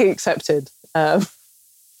think he accepted?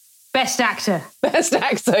 Best actor. Best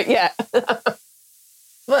actor, yeah. But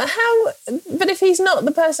if he's not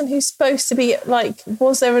the person who's supposed to be, like,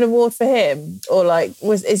 was there an award for him? Or, like,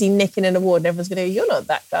 is he nicking an award and everyone's going to go, you're not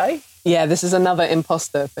that guy? Yeah, this is another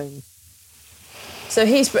imposter thing. So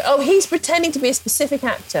he's pretending to be a specific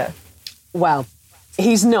actor. Well,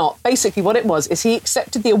 he's not. Basically, what it was is he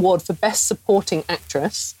accepted the award for Best Supporting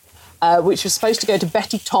Actress, which was supposed to go to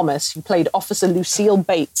Betty Thomas, who played Officer Lucille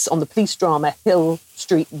Bates on the police drama Hill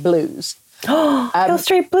Street Blues. Hill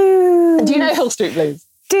Street Blues. Do you know Hill Street Blues?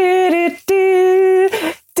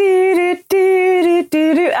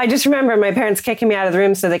 I just remember my parents kicking me out of the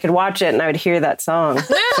room so they could watch it, and I would hear that song.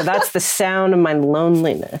 So that's the sound of my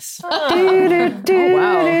loneliness. I'm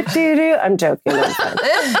joking. I'm fine.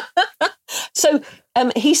 So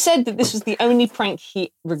he said that this was the only prank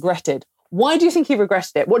he regretted. Why do you think he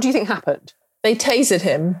regretted it? What do you think happened? They tasered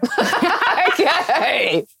him.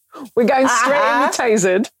 Okay. We're going straight in with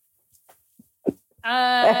tasered.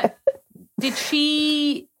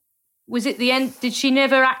 Was it the end? Did she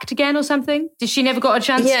never act again or something? Did she never got a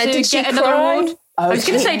chance to get another cry? award? I was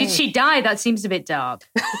going to say, did she die? That seems a bit dark.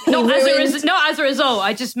 Not as a result.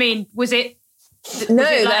 I just mean, was it her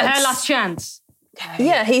last chance?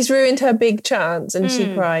 Yeah, he's ruined her big chance and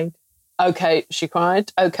she cried. Okay, she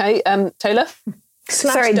cried. Okay, Taylor?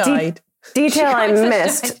 Sorry, died. Detail I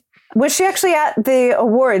missed. Was she actually at the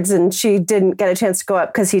awards and she didn't get a chance to go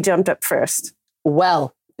up because he jumped up first?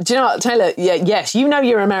 Well, do you know what, Taylor? Yeah, yes, you know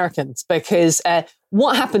you're Americans because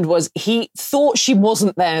what happened was he thought she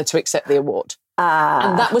wasn't there to accept the award.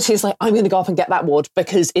 And that was his, like, I'm going to go up and get that award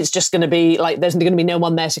because it's just going to be, like, there's going to be no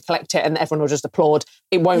one there to collect it and everyone will just applaud.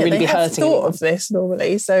 It won't really be hurting anyone. Thought of this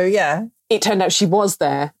normally, so yeah. It turned out she was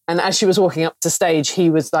there. And as she was walking up to stage, he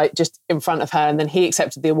was, like, just in front of her and then he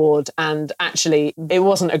accepted the award. And actually, it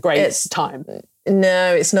wasn't a great time.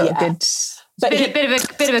 No, it's not good. But bit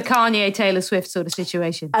of a Kanye Taylor Swift sort of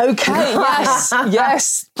situation. Okay,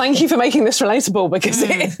 yes. Thank you for making this relatable because,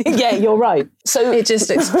 yeah, you're right. So it just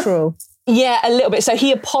looks cruel. Yeah, a little bit. So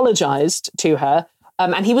he apologised to her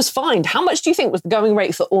and he was fined. How much do you think was the going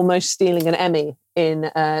rate for almost stealing an Emmy in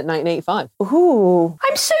 1985? Ooh.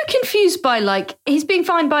 I'm so confused by, like, he's being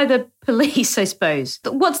fined by the police, I suppose.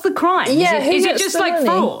 What's the crime? Yeah, is it just like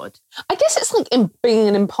fraud? I guess it's like being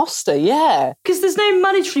an imposter, yeah. Because there's no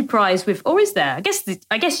monetary prize or is there?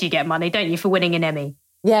 I guess you get money, don't you, for winning an Emmy?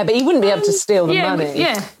 Yeah, but he wouldn't be able to steal the money.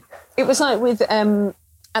 Yeah. It was like with, at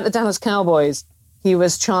the Dallas Cowboys, he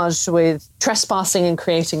was charged with trespassing and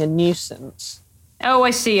creating a nuisance. Oh,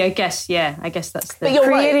 I see. I guess that's the... But you're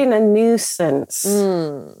creating a nuisance.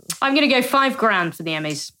 I'm going to go $5,000 for the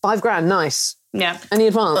Emmys. $5,000, nice. Yeah. Any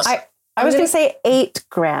advance? I was going to say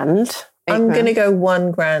 $8,000. I'm going to go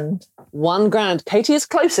 $1,000. $1,000. Katie is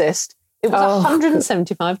closest. It was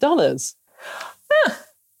 $175.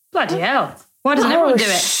 Bloody hell. Why doesn't everyone do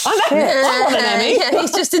it? I know. I want an Emmy. Yeah,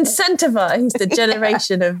 he's just incentivized the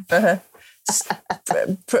generation of...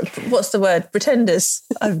 what's the word? Pretenders.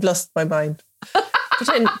 I've lost my mind.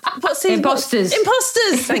 Imposters.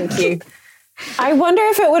 Imposters. Thank you. I wonder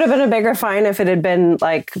if it would have been a bigger fine if it had been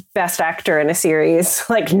like best actor in a series.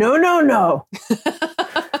 Like, no.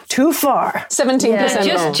 Too far. 17%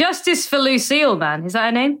 just Justice for Lucille, man. Is that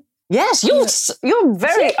her name? Yes, you're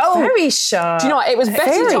very very sharp. Do you know what? It was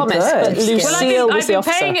Betty Thomas, but Lucille was the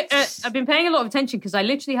officer. I've been paying a lot of attention because I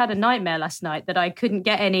literally had a nightmare last night that I couldn't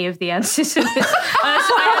get any of the answers to this.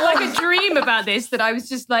 I had like a dream about this that I was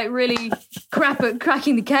just like really crap at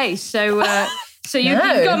cracking the case. So you've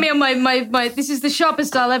got me on my this is the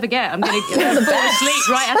sharpest I'll ever get. I'm going to fall asleep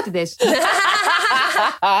right after this.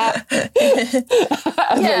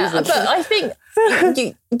 Yeah, but I think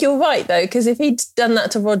you're right, though, because if he'd done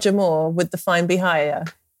that to Roger Moore, would the fine be higher?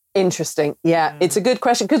 Interesting. Yeah, it's a good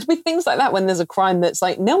question, because with things like that, when there's a crime that's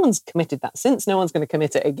like, no one's committed that since, no one's going to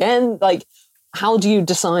commit it again. Like, how do you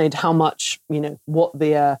decide how much, what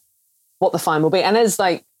the fine will be? And as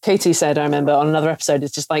like Katie said, I remember on another episode,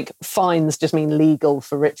 it's just like fines just mean legal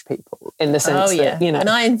for rich people in the sense that, And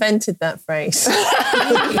I invented that phrase.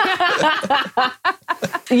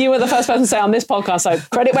 You were the first person to say on this podcast, so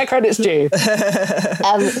credit where credit's due.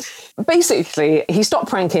 Basically, he stopped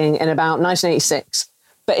pranking in about 1986.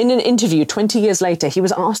 But in an interview 20 years later, he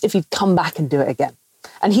was asked if he'd come back and do it again.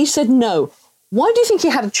 And he said no. Why do you think he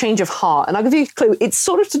had a change of heart? And I'll give you a clue. It's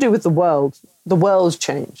sort of to do with the world. The world's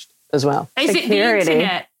changed as well. Is it the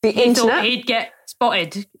internet? The he internet? thought he'd get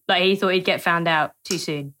spotted. Like, he thought he'd get found out too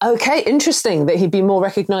soon. Okay, interesting that he'd be more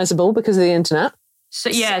recognisable because of the internet.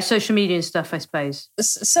 So, yeah, social media and stuff, I suppose.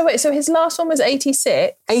 So wait, so his last one was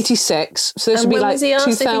 86? 86. So this would be when like was he asked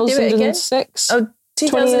if he'd do it again? 2006? Oh,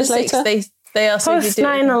 20 years 2006, later? They asked if he'd Post do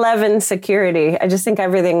it again. 9/11 security. I just think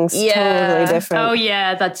everything's totally different. Oh,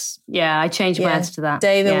 yeah, I changed my answer to that.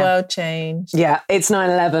 Day the world changed. Yeah, it's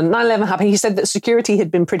 9/11. 9/11 happened. He said that security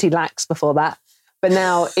had been pretty lax before that, but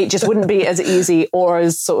now it just wouldn't be as easy or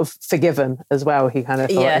as sort of forgiven as well, he kind of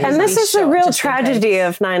thought. Yeah, and this is the real tragedy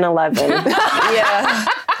of 9/11. Yeah.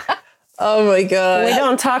 Oh my God. We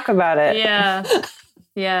don't talk about it. Yeah.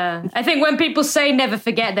 Yeah. I think when people say never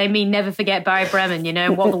forget, they mean never forget Barry Bremen,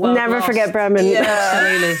 what the world Never lost. forget Bremen.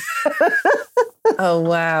 Yeah. Absolutely. Oh,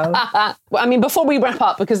 wow. Well, I mean, before we wrap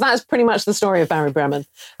up, because that's pretty much the story of Barry Bremen,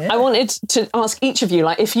 I wanted to ask each of you,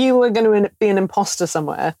 like, if you were going to be an imposter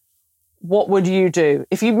somewhere, what would you do?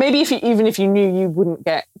 Even if you knew you wouldn't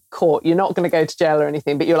get caught, you're not going to go to jail or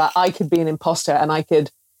anything, but you're like, I could be an imposter and I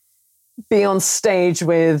could be on stage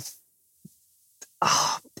with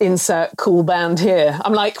insert cool band here.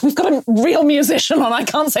 I'm like, we've got a real musician on. I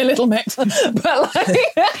can't say Little Mix, but like,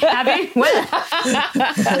 Have you? Well, but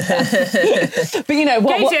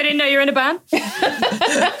Katie, I didn't know you were in a band.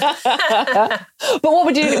 But what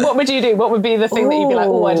would you do? What would be the thing that you'd be like,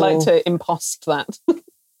 oh, I'd like to impost that?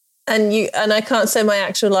 And I can't say my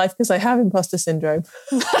actual life because I have imposter syndrome.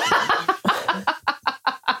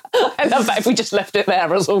 I love that if we just left it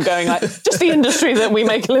there as all going like, just the industry that we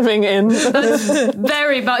make a living in. That's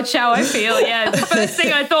very much how I feel, yeah. The first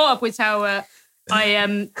thing I thought of was how a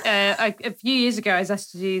few years ago I was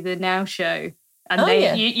asked to do the Now show.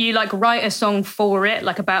 And you like write a song for it,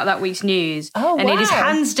 like about that week's news. Oh, and wow. it is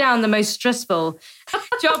hands down the most stressful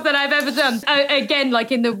job that I've ever done. Again,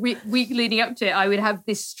 like in the week leading up to it, I would have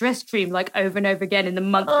this stress dream like over and over again in the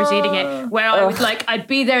month preceding it, where I would I'd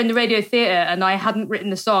be there in the radio theatre and I hadn't written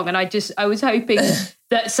the song, and I was hoping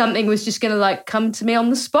that something was just going to like come to me on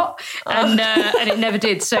the spot, and it never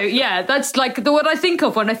did. So yeah, that's like what I think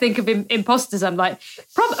of when I think of imposters. I'm like,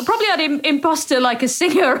 probably I'd imposter like a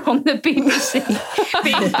singer on the BBC,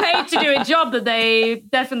 being paid to do a job that they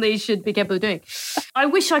definitely should be capable of doing. I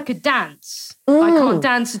wish I could dance. I can't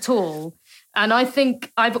dance at all. And I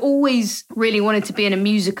think I've always really wanted to be in a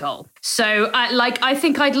musical. So I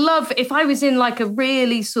think I'd love if I was in like a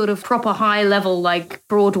really sort of proper high level like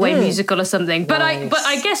Broadway musical or something. But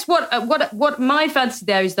I guess what my fancy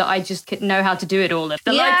there is that I just know how to do it all. Like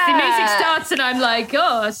the music starts and I'm like,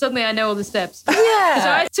 suddenly I know all the steps.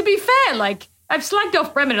 Yeah. So to be fair, like I've slagged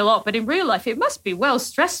off Bremen a lot, but in real life it must be well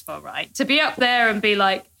stressful, right? To be up there and be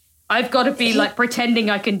like, I've got to be like pretending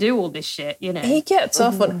I can do all this shit, He gets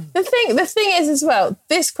off on the thing is as well,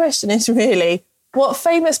 this question is really, what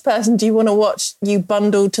famous person do you want to watch you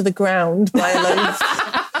bundled to the ground by a load of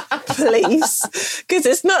police? Because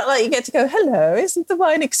it's not like you get to go, hello, isn't the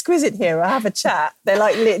wine exquisite here? I'll have a chat. They're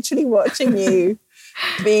like literally watching you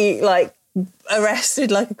be like arrested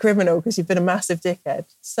like a criminal because you've been a massive dickhead.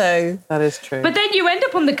 So that is true. But then you end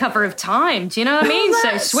up on the cover of Time. Do you know what I mean?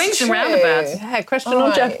 So swings and roundabouts. Yeah, question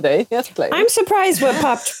on Jeopardy. Yes, please. I'm surprised what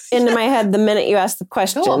popped into my head the minute you asked the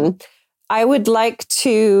question. Sure. I would like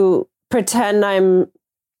to pretend I'm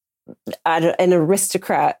an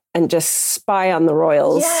aristocrat and just spy on the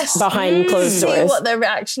royals behind closed doors. See what they're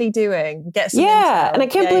actually doing. Get some intel. intel. And I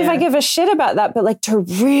can't believe I give a shit about that, but like to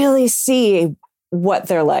really see what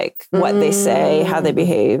they're like, what they say, how they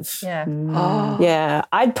behave. Yeah. Yeah.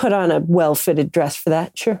 I'd put on a well-fitted dress for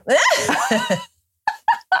that, sure. I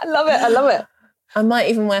love it. I might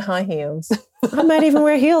even wear high heels. I might even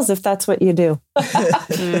wear heels if that's what you do.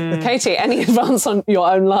 Katie, any advance on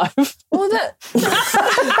your own life? Well,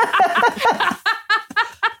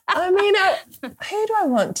 I mean, who do I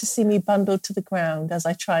want to see me bundled to the ground as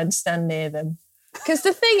I try and stand near them? Because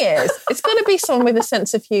the thing is, it's got to be someone with a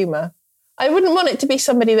sense of humour. I wouldn't want it to be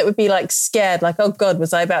somebody that would be like scared, like, oh God,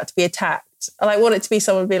 was I about to be attacked? I want it to be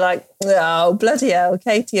someone be like, oh, bloody hell,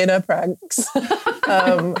 Katie and her pranks.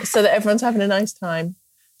 So that everyone's having a nice time.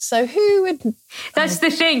 So who would... That's the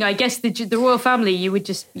thing. I guess the royal family, you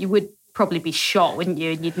would probably be shot, wouldn't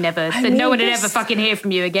you? And you'd never... no one would ever fucking hear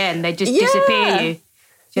from you again. They'd just disappear you.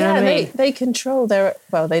 Do you know what I mean? They control their...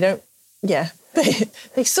 Well, they don't... Yeah.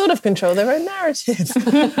 They sort of control their own narrative.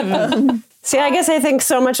 See, I guess I think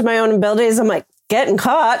so much of my own abilities. I'm like, getting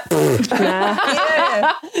caught. Nah.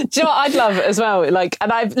 Yeah. Do you know what I'd love as well? Like,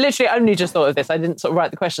 and I've literally only just thought of this. I didn't sort of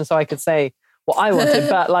write the question so I could say what I wanted,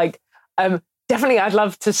 but like, definitely I'd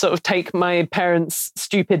love to sort of take my parents'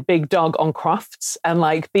 stupid big dog on Crufts and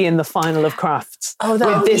like be in the final of Crufts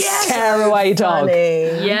with this tearaway dog.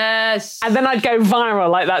 Yes. And then I'd go viral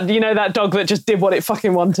like that. You know, that dog that just did what it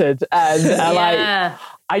fucking wanted. And like,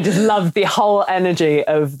 I just loved the whole energy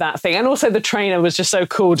of that thing. And also the trainer was just so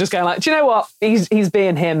cool, just going like, do you know what? He's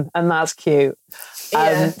being him and that's cute. So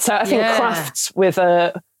I think Crufts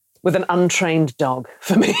with an untrained dog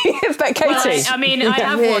for me. Is that Katie? Well, I mean, I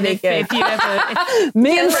have one if you ever...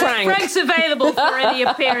 Me and Frank. Frank's available for any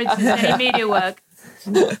appearances, any media work.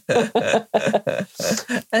 And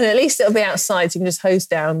at least it'll be outside so you can just hose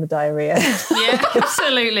down the diarrhea. Yeah,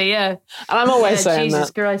 absolutely, yeah. And I'm always saying Jesus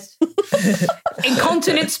that. Christ.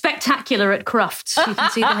 Incontinent spectacular at Crufts. You can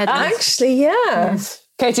see the headlines. Actually, yeah.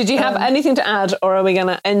 Katie, do you have anything to add, or are we going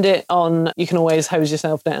to end it on you can always hose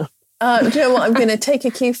yourself down? Do you know what? I'm going to take a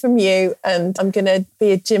cue from you and I'm going to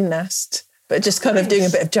be a gymnast, but just kind of doing a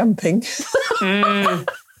bit of jumping.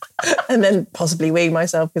 And then possibly weeing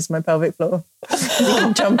myself because my pelvic floor.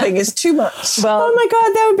 Jumping is too much. Well, oh my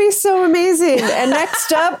God, that would be so amazing. And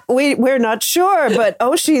next up, we're not sure, but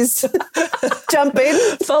she's jumping.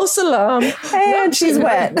 False alarm. And she's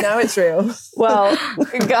wet. Now it's real. Well,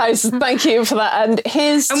 guys, thank you for that. And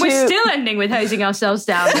we're still ending with hosing ourselves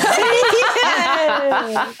down.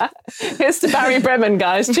 Here's to Barry Bremen,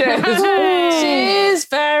 guys. Cheers. Cheers,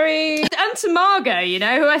 Barry. And to Margot, you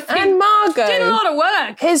know, who I think and Margot did a lot of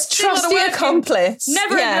work. His trusty accomplice.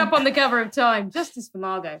 Never ended up on the cover of Time. Justice for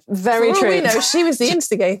Margot. Very for true. All we know, she was the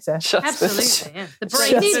instigator. Absolutely, yeah. The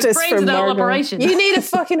brains of the whole operation. You need a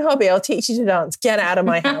fucking hobby. I'll teach you to dance. Get out of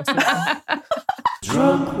my house now.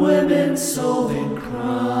 Drunk women solving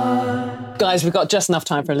crime. Guys, we've got just enough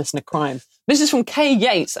time for a listener crime. This is from Kay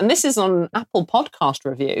Yates, and this is on Apple Podcast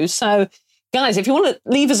Reviews. So, guys, if you want to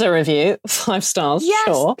leave us a review, 5 stars,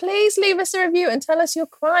 sure. Please leave us a review and tell us your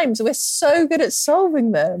crimes. We're so good at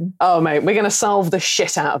solving them. Oh, mate, we're going to solve the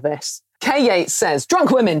shit out of this. Kay Yates says,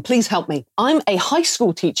 drunk women, please help me. I'm a high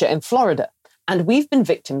school teacher in Florida, and we've been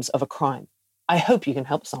victims of a crime. I hope you can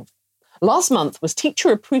help solve it. Last month was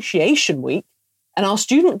Teacher Appreciation Week, and our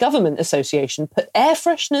Student Government Association put air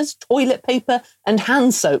fresheners, toilet paper, and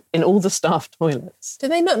hand soap in all the staff toilets. Do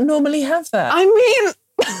they not normally have that? I mean...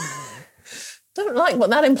 Don't like what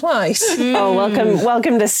that implies. Oh,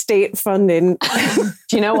 welcome to state funding.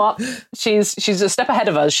 Do you know what? She's a step ahead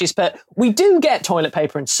of us. She's put, we do get toilet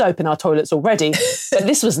paper and soap in our toilets already, but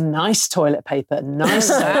this was nice toilet paper, nice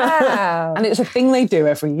soap. Wow. And it's a thing they do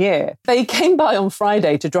every year. They came by on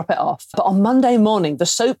Friday to drop it off, but on Monday morning, the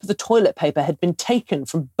soap, the toilet paper had been taken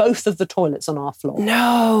from both of the toilets on our floor.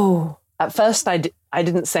 No. At first, I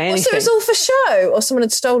didn't say anything. So it was all for show, or someone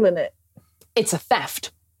had stolen it? It's a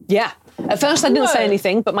theft. Yeah. At first, I didn't say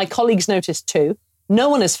anything, but my colleagues noticed too. No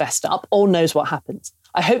one has fessed up or knows what happens.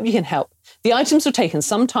 I hope you can help. The items were taken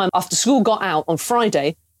sometime after school got out on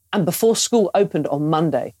Friday and before school opened on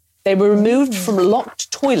Monday. They were removed from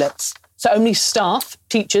locked toilets, so only staff,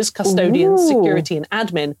 teachers, custodians, security and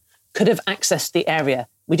admin could have accessed the area.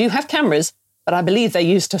 We do have cameras, but I believe they're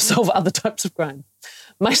used to solve other types of crime.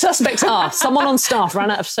 My suspects are someone on staff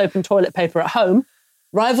ran out of soap and toilet paper at home,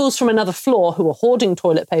 rivals from another floor who were hoarding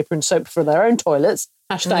toilet paper and soap for their own toilets,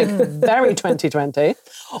 #very 2020,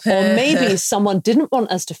 or maybe someone didn't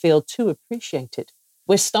want us to feel too appreciated.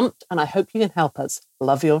 We're stumped and I hope you can help us.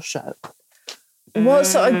 Love your show. What?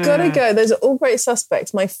 So I've got to go. Those are all great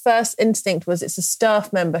suspects. My first instinct was it's a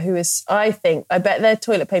staff member who is, I bet their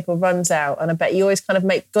toilet paper runs out, and I bet you always kind of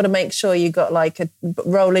got to make sure you got like a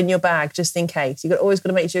roll in your bag just in case. Always got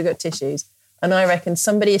to make sure you got tissues. And I reckon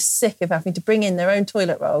somebody is sick of having to bring in their own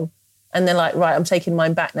toilet roll, and they're like, right, I'm taking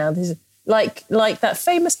mine back now. This is like that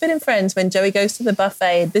famous bit in Friends when Joey goes to the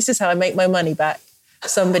buffet. This is how I make my money back.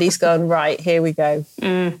 Somebody's gone, right, here we go.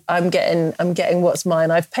 I'm getting what's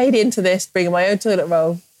mine. I've paid into this, bringing my own toilet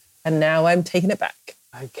roll, and now I'm taking it back.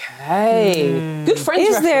 Okay. Good friends.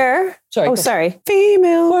 Is there... Sorry.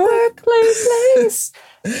 Female workplace.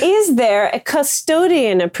 Is there a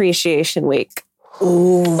custodian appreciation week?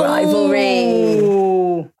 Ooh, rivalry.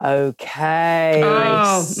 Ooh. Okay.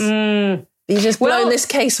 Oh, You just blown this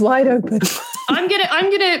case wide open. I'm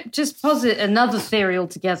gonna just posit another theory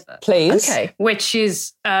altogether. Please. Okay. Which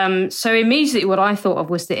is so immediately what I thought of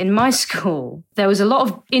was that in my school there was a lot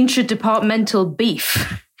of intradepartmental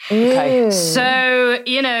beef. Okay. So,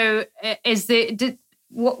 you know,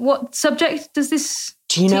 what subject does this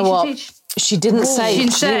Do you know what? teach? She didn't say. She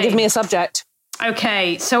didn't give me a subject.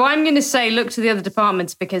 Okay, so I'm going to say look to the other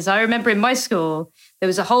departments, because I remember in my school there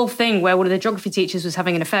was a whole thing where one of the geography teachers was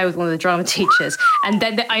having an affair with one of the drama teachers, and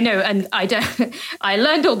then I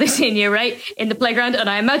learned all this in year 8 in the playground, and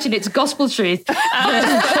I imagine it's gospel truth.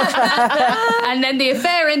 And then the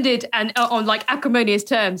affair ended and on like acrimonious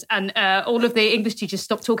terms, and all of the English teachers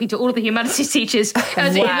stopped talking to all of the humanities teachers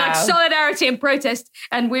in like solidarity and protest,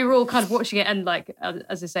 and we were all kind of watching it, and like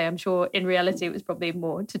as I say, I'm sure in reality it was probably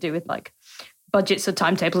more to do with like budgets or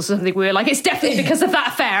timetables or something. We were like, it's definitely because of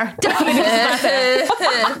that affair. Definitely because of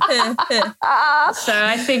that affair. So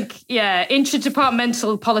I think,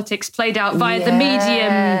 intradepartmental politics played out via the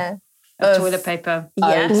medium of toilet paper.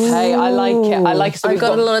 Yes. Okay, I like it. I like it. So I've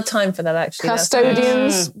got a lot of time for that, actually.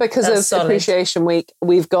 Custodians, because of solid. Appreciation Week.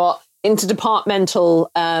 We've got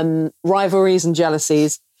interdepartmental rivalries and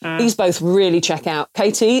jealousies. These both really check out.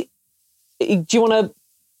 Katie, do you want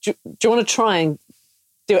to try and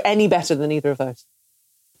do any better than either of those?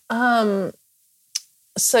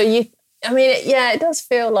 It does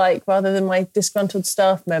feel like, rather than my disgruntled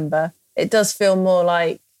staff member, it does feel more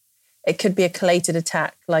like it could be a collated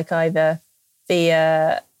attack, like either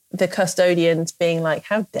the custodians being like,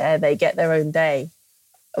 how dare they get their own day,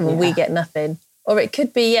 and we get nothing. Or it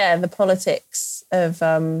could be, the politics of,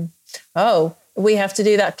 we have to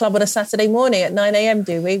do that club on a Saturday morning at 9 a.m,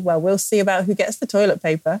 do we? Well, we'll see about who gets the toilet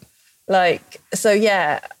paper. They're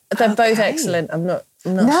both excellent. I'm not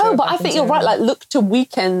sure but I think you're right. Like, look to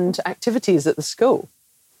weekend activities at the school,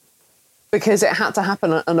 because it had to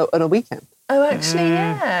happen on a weekend. Oh, actually,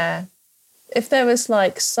 yeah. If there was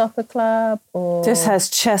like soccer club or... This has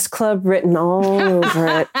chess club written all over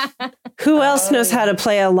it. Who else knows how to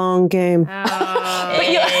play a long game?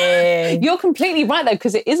 But you're completely right, though,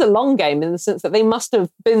 because it is a long game in the sense that they must have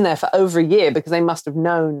been there for over a year, because they must have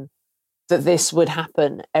known that this would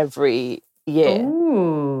happen every year.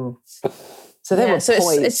 Ooh. So they were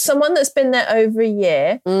poised. It's someone that's been there over a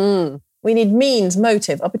year. We need means,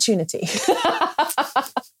 motive, opportunity.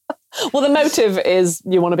 Well, the motive is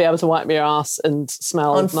you want to be able to wipe your ass and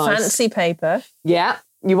smell on nice. Fancy paper. Yeah.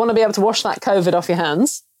 You want to be able to wash that COVID off your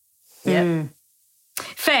hands. Yeah.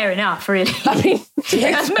 Fair enough, really. I mean,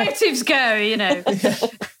 as motives go, you know.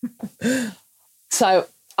 So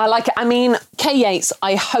I like it. I mean, Kay Yates,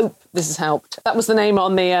 I hope this has helped. That was the name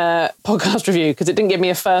on the podcast review, because it didn't give me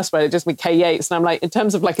a first word. It just made Kay Yates. And I'm like, in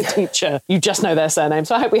terms of like a teacher, you just know their surname.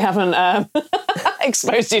 So I hope we haven't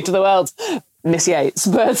exposed you to the world, Miss Yates.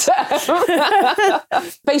 But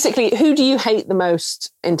basically, who do you hate the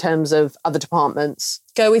most in terms of other departments?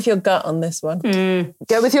 Go with your gut on this one.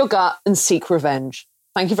 Go with your gut and seek revenge.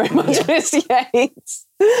 Thank you very much, Miss Yates.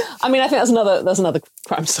 I mean, I think that's another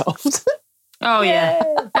crime solved. Oh, yeah.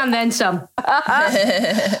 And then some.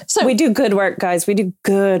 So we do good work, guys. We do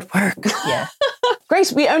good work. Yeah.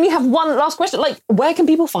 Grace, we only have one last question. Like, where can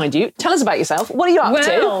people find you? Tell us about yourself. What are you up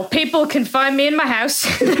to? Well, people can find me in my house.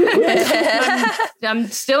 I'm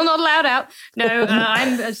still not allowed out. No,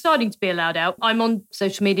 I'm starting to be allowed out. I'm on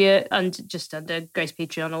social media and just under Grace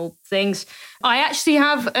Petrie on all things. I actually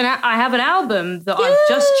have an album that I've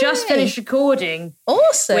just finished recording.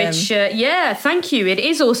 Awesome. Which, thank you. It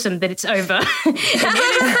is awesome that it's over.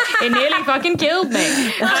 It nearly fucking killed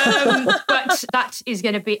me. But that is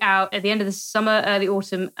going to be out at the end of the summer, early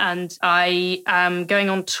autumn, and I am going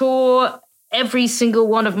on tour. Every single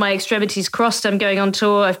one of my extremities crossed, I'm going on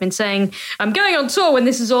tour. I've been saying, I'm going on tour when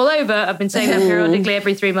this is all over. I've been saying that periodically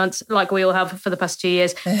every 3 months, like we all have for the past 2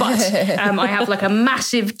 years. But I have like a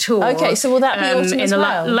massive tour. Okay, so will that be autumn in as the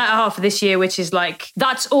well? latter half of this year, which is like,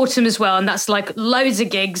 that's autumn as well. And that's like loads of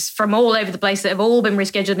gigs from all over the place that have all been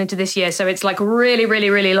rescheduled into this year. So it's like really, really,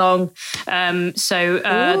 really long.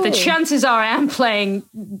 The chances are I am playing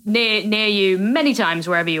near you many times,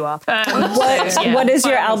 wherever you are. What is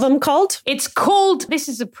your album called? It's called, this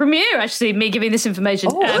is a premiere, actually, me giving this information.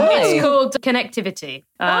 It's called Connectivity.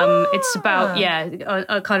 It's about,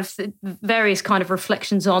 a kind of various kind of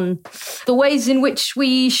reflections on the ways in which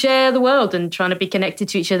we share the world and trying to be connected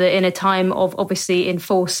to each other in a time of obviously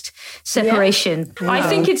enforced separation. Yeah. I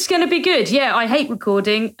think it's going to be good. Yeah, I hate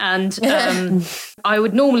recording, and I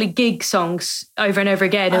would normally gig songs over and over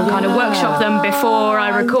again and kind of workshop them before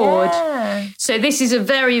I record. Yeah. So this is a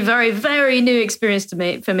very, very, very new experience for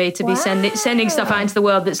me to be sending stuff out into the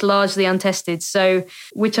world that's largely untested. So,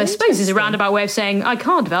 which I suppose is a roundabout way of saying I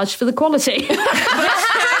can't vouch for the quality.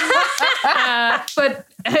 But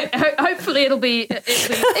hopefully it'll be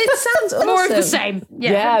it sounds awesome. More of the same.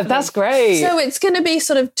 Yeah, that's great. So it's going to be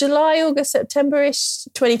sort of July, August, September-ish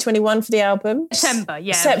 2021 for the album.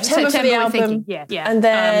 September for the album. Thinking. Yeah. And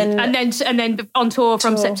then on tour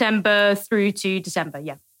from September through to December.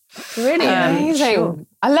 Yeah. Really amazing. Sure.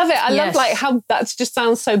 I love it. I love like how that just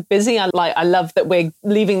sounds so busy. I love that we're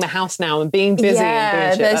leaving the house now and being busy.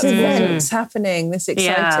 Yeah, and doing shit. there's events happening. This is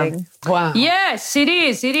exciting. Yeah. Wow. Yes, it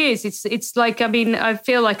is. It is. It's like, I mean, I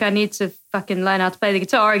feel like I need to fucking learn how to play the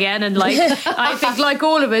guitar again. And like, I think like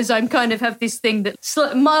all of us, I'm kind of have this thing that's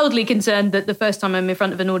mildly concerned that the first time I'm in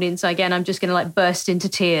front of an audience again, I'm just going to like burst into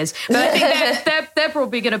tears. But I think they're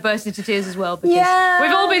probably going to burst into tears as well because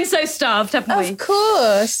we've all been so starved, haven't we? Of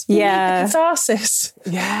course. Yeah. Catharsis.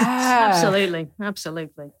 Yeah. Absolutely.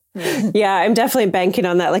 Yeah, I'm definitely banking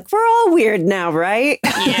on that. Like, we're all weird now, right?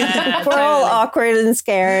 Yeah. We're all awkward and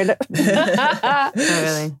scared.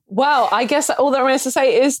 Totally. Well, I guess all that remains to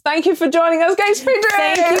say is thank you for joining us, Gates Pedro.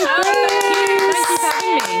 Thank you. Thank you for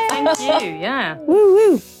having me. Thank you. Yeah. Woo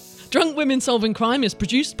woo. Drunk Women Solving Crime is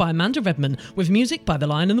produced by Amanda Redman with music by The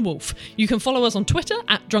Lion and the Wolf. You can follow us on Twitter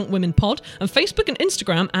 @DrunkWomenPod and Facebook and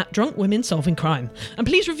Instagram @Drunk Women Solving Crime. And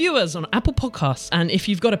please review us on Apple Podcasts. And if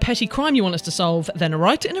you've got a petty crime you want us to solve, then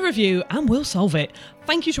write it in a review and we'll solve it.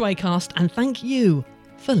 Thank you to Acast and thank you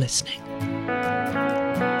for listening.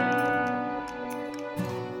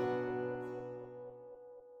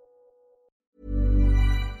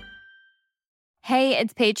 Hey,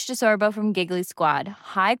 it's Paige DeSorbo from Giggly Squad.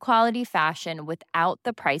 High quality fashion without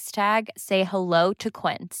the price tag. Say hello to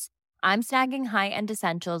Quince. I'm snagging high-end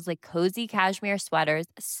essentials like cozy cashmere sweaters,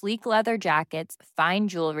 sleek leather jackets, fine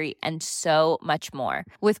jewelry, and so much more.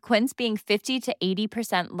 With Quince being 50 to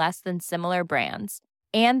 80% less than similar brands.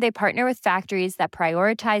 And they partner with factories that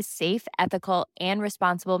prioritize safe, ethical, and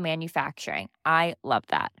responsible manufacturing. I love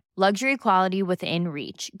that. Luxury quality within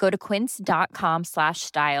reach. Go to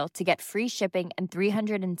quince.com/style to get free shipping and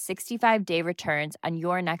 365-day returns on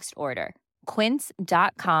your next order.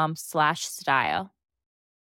 Quince.com/style.